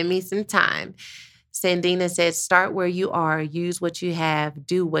 So give me some time. Sandina said, start where you are, use what you have,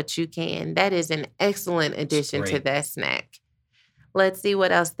 do what you can. That is an excellent addition to that snack. Let's see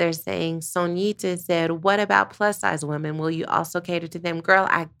what else they're saying. Sonita said, what about plus size women? Will you also cater to them? Girl,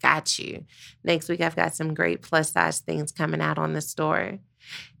 I got you. Next week, I've got some great plus size things coming out on the store.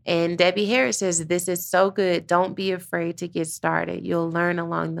 And Debbie Harris says, this is so good. Don't be afraid to get started. You'll learn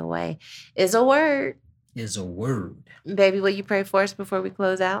along the way. Is a word. Is a word. Baby, will you pray for us before we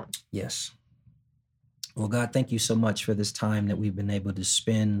close out? Yes. Well, God, thank you so much for this time that we've been able to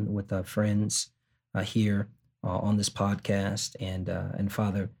spend with our friends here on this podcast. And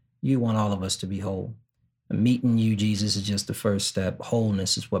Father, you want all of us to be whole. Meeting you, Jesus, is just the first step.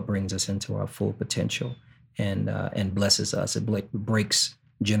 Wholeness is what brings us into our full potential and blesses us. It breaks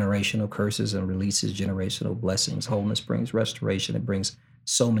generational curses and releases generational blessings. Wholeness brings restoration. It brings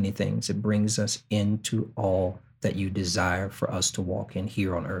so many things. It brings us into all that you desire for us to walk in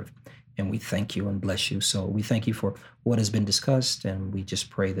here on earth. And we thank you and bless you. So we thank you for what has been discussed. And we just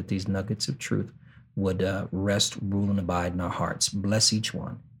pray that these nuggets of truth would rest, rule, and abide in our hearts. Bless each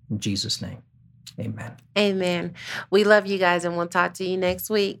one. In Jesus' name, amen. Amen. We love you guys, and we'll talk to you next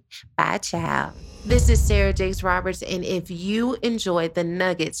week. Bye, child. This is Sarah Jakes Roberts, and if you enjoyed the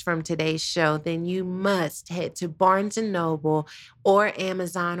nuggets from today's show, then you must head to Barnes & Noble or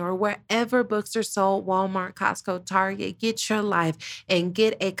Amazon or wherever books are sold, Walmart, Costco, Target. Get your life and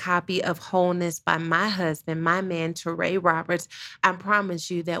get a copy of Wholeness by my husband, my man, Touré Roberts. I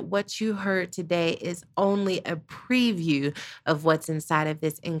promise you that what you heard today is only a preview of what's inside of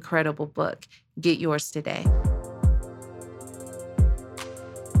this incredible book. Get yours today.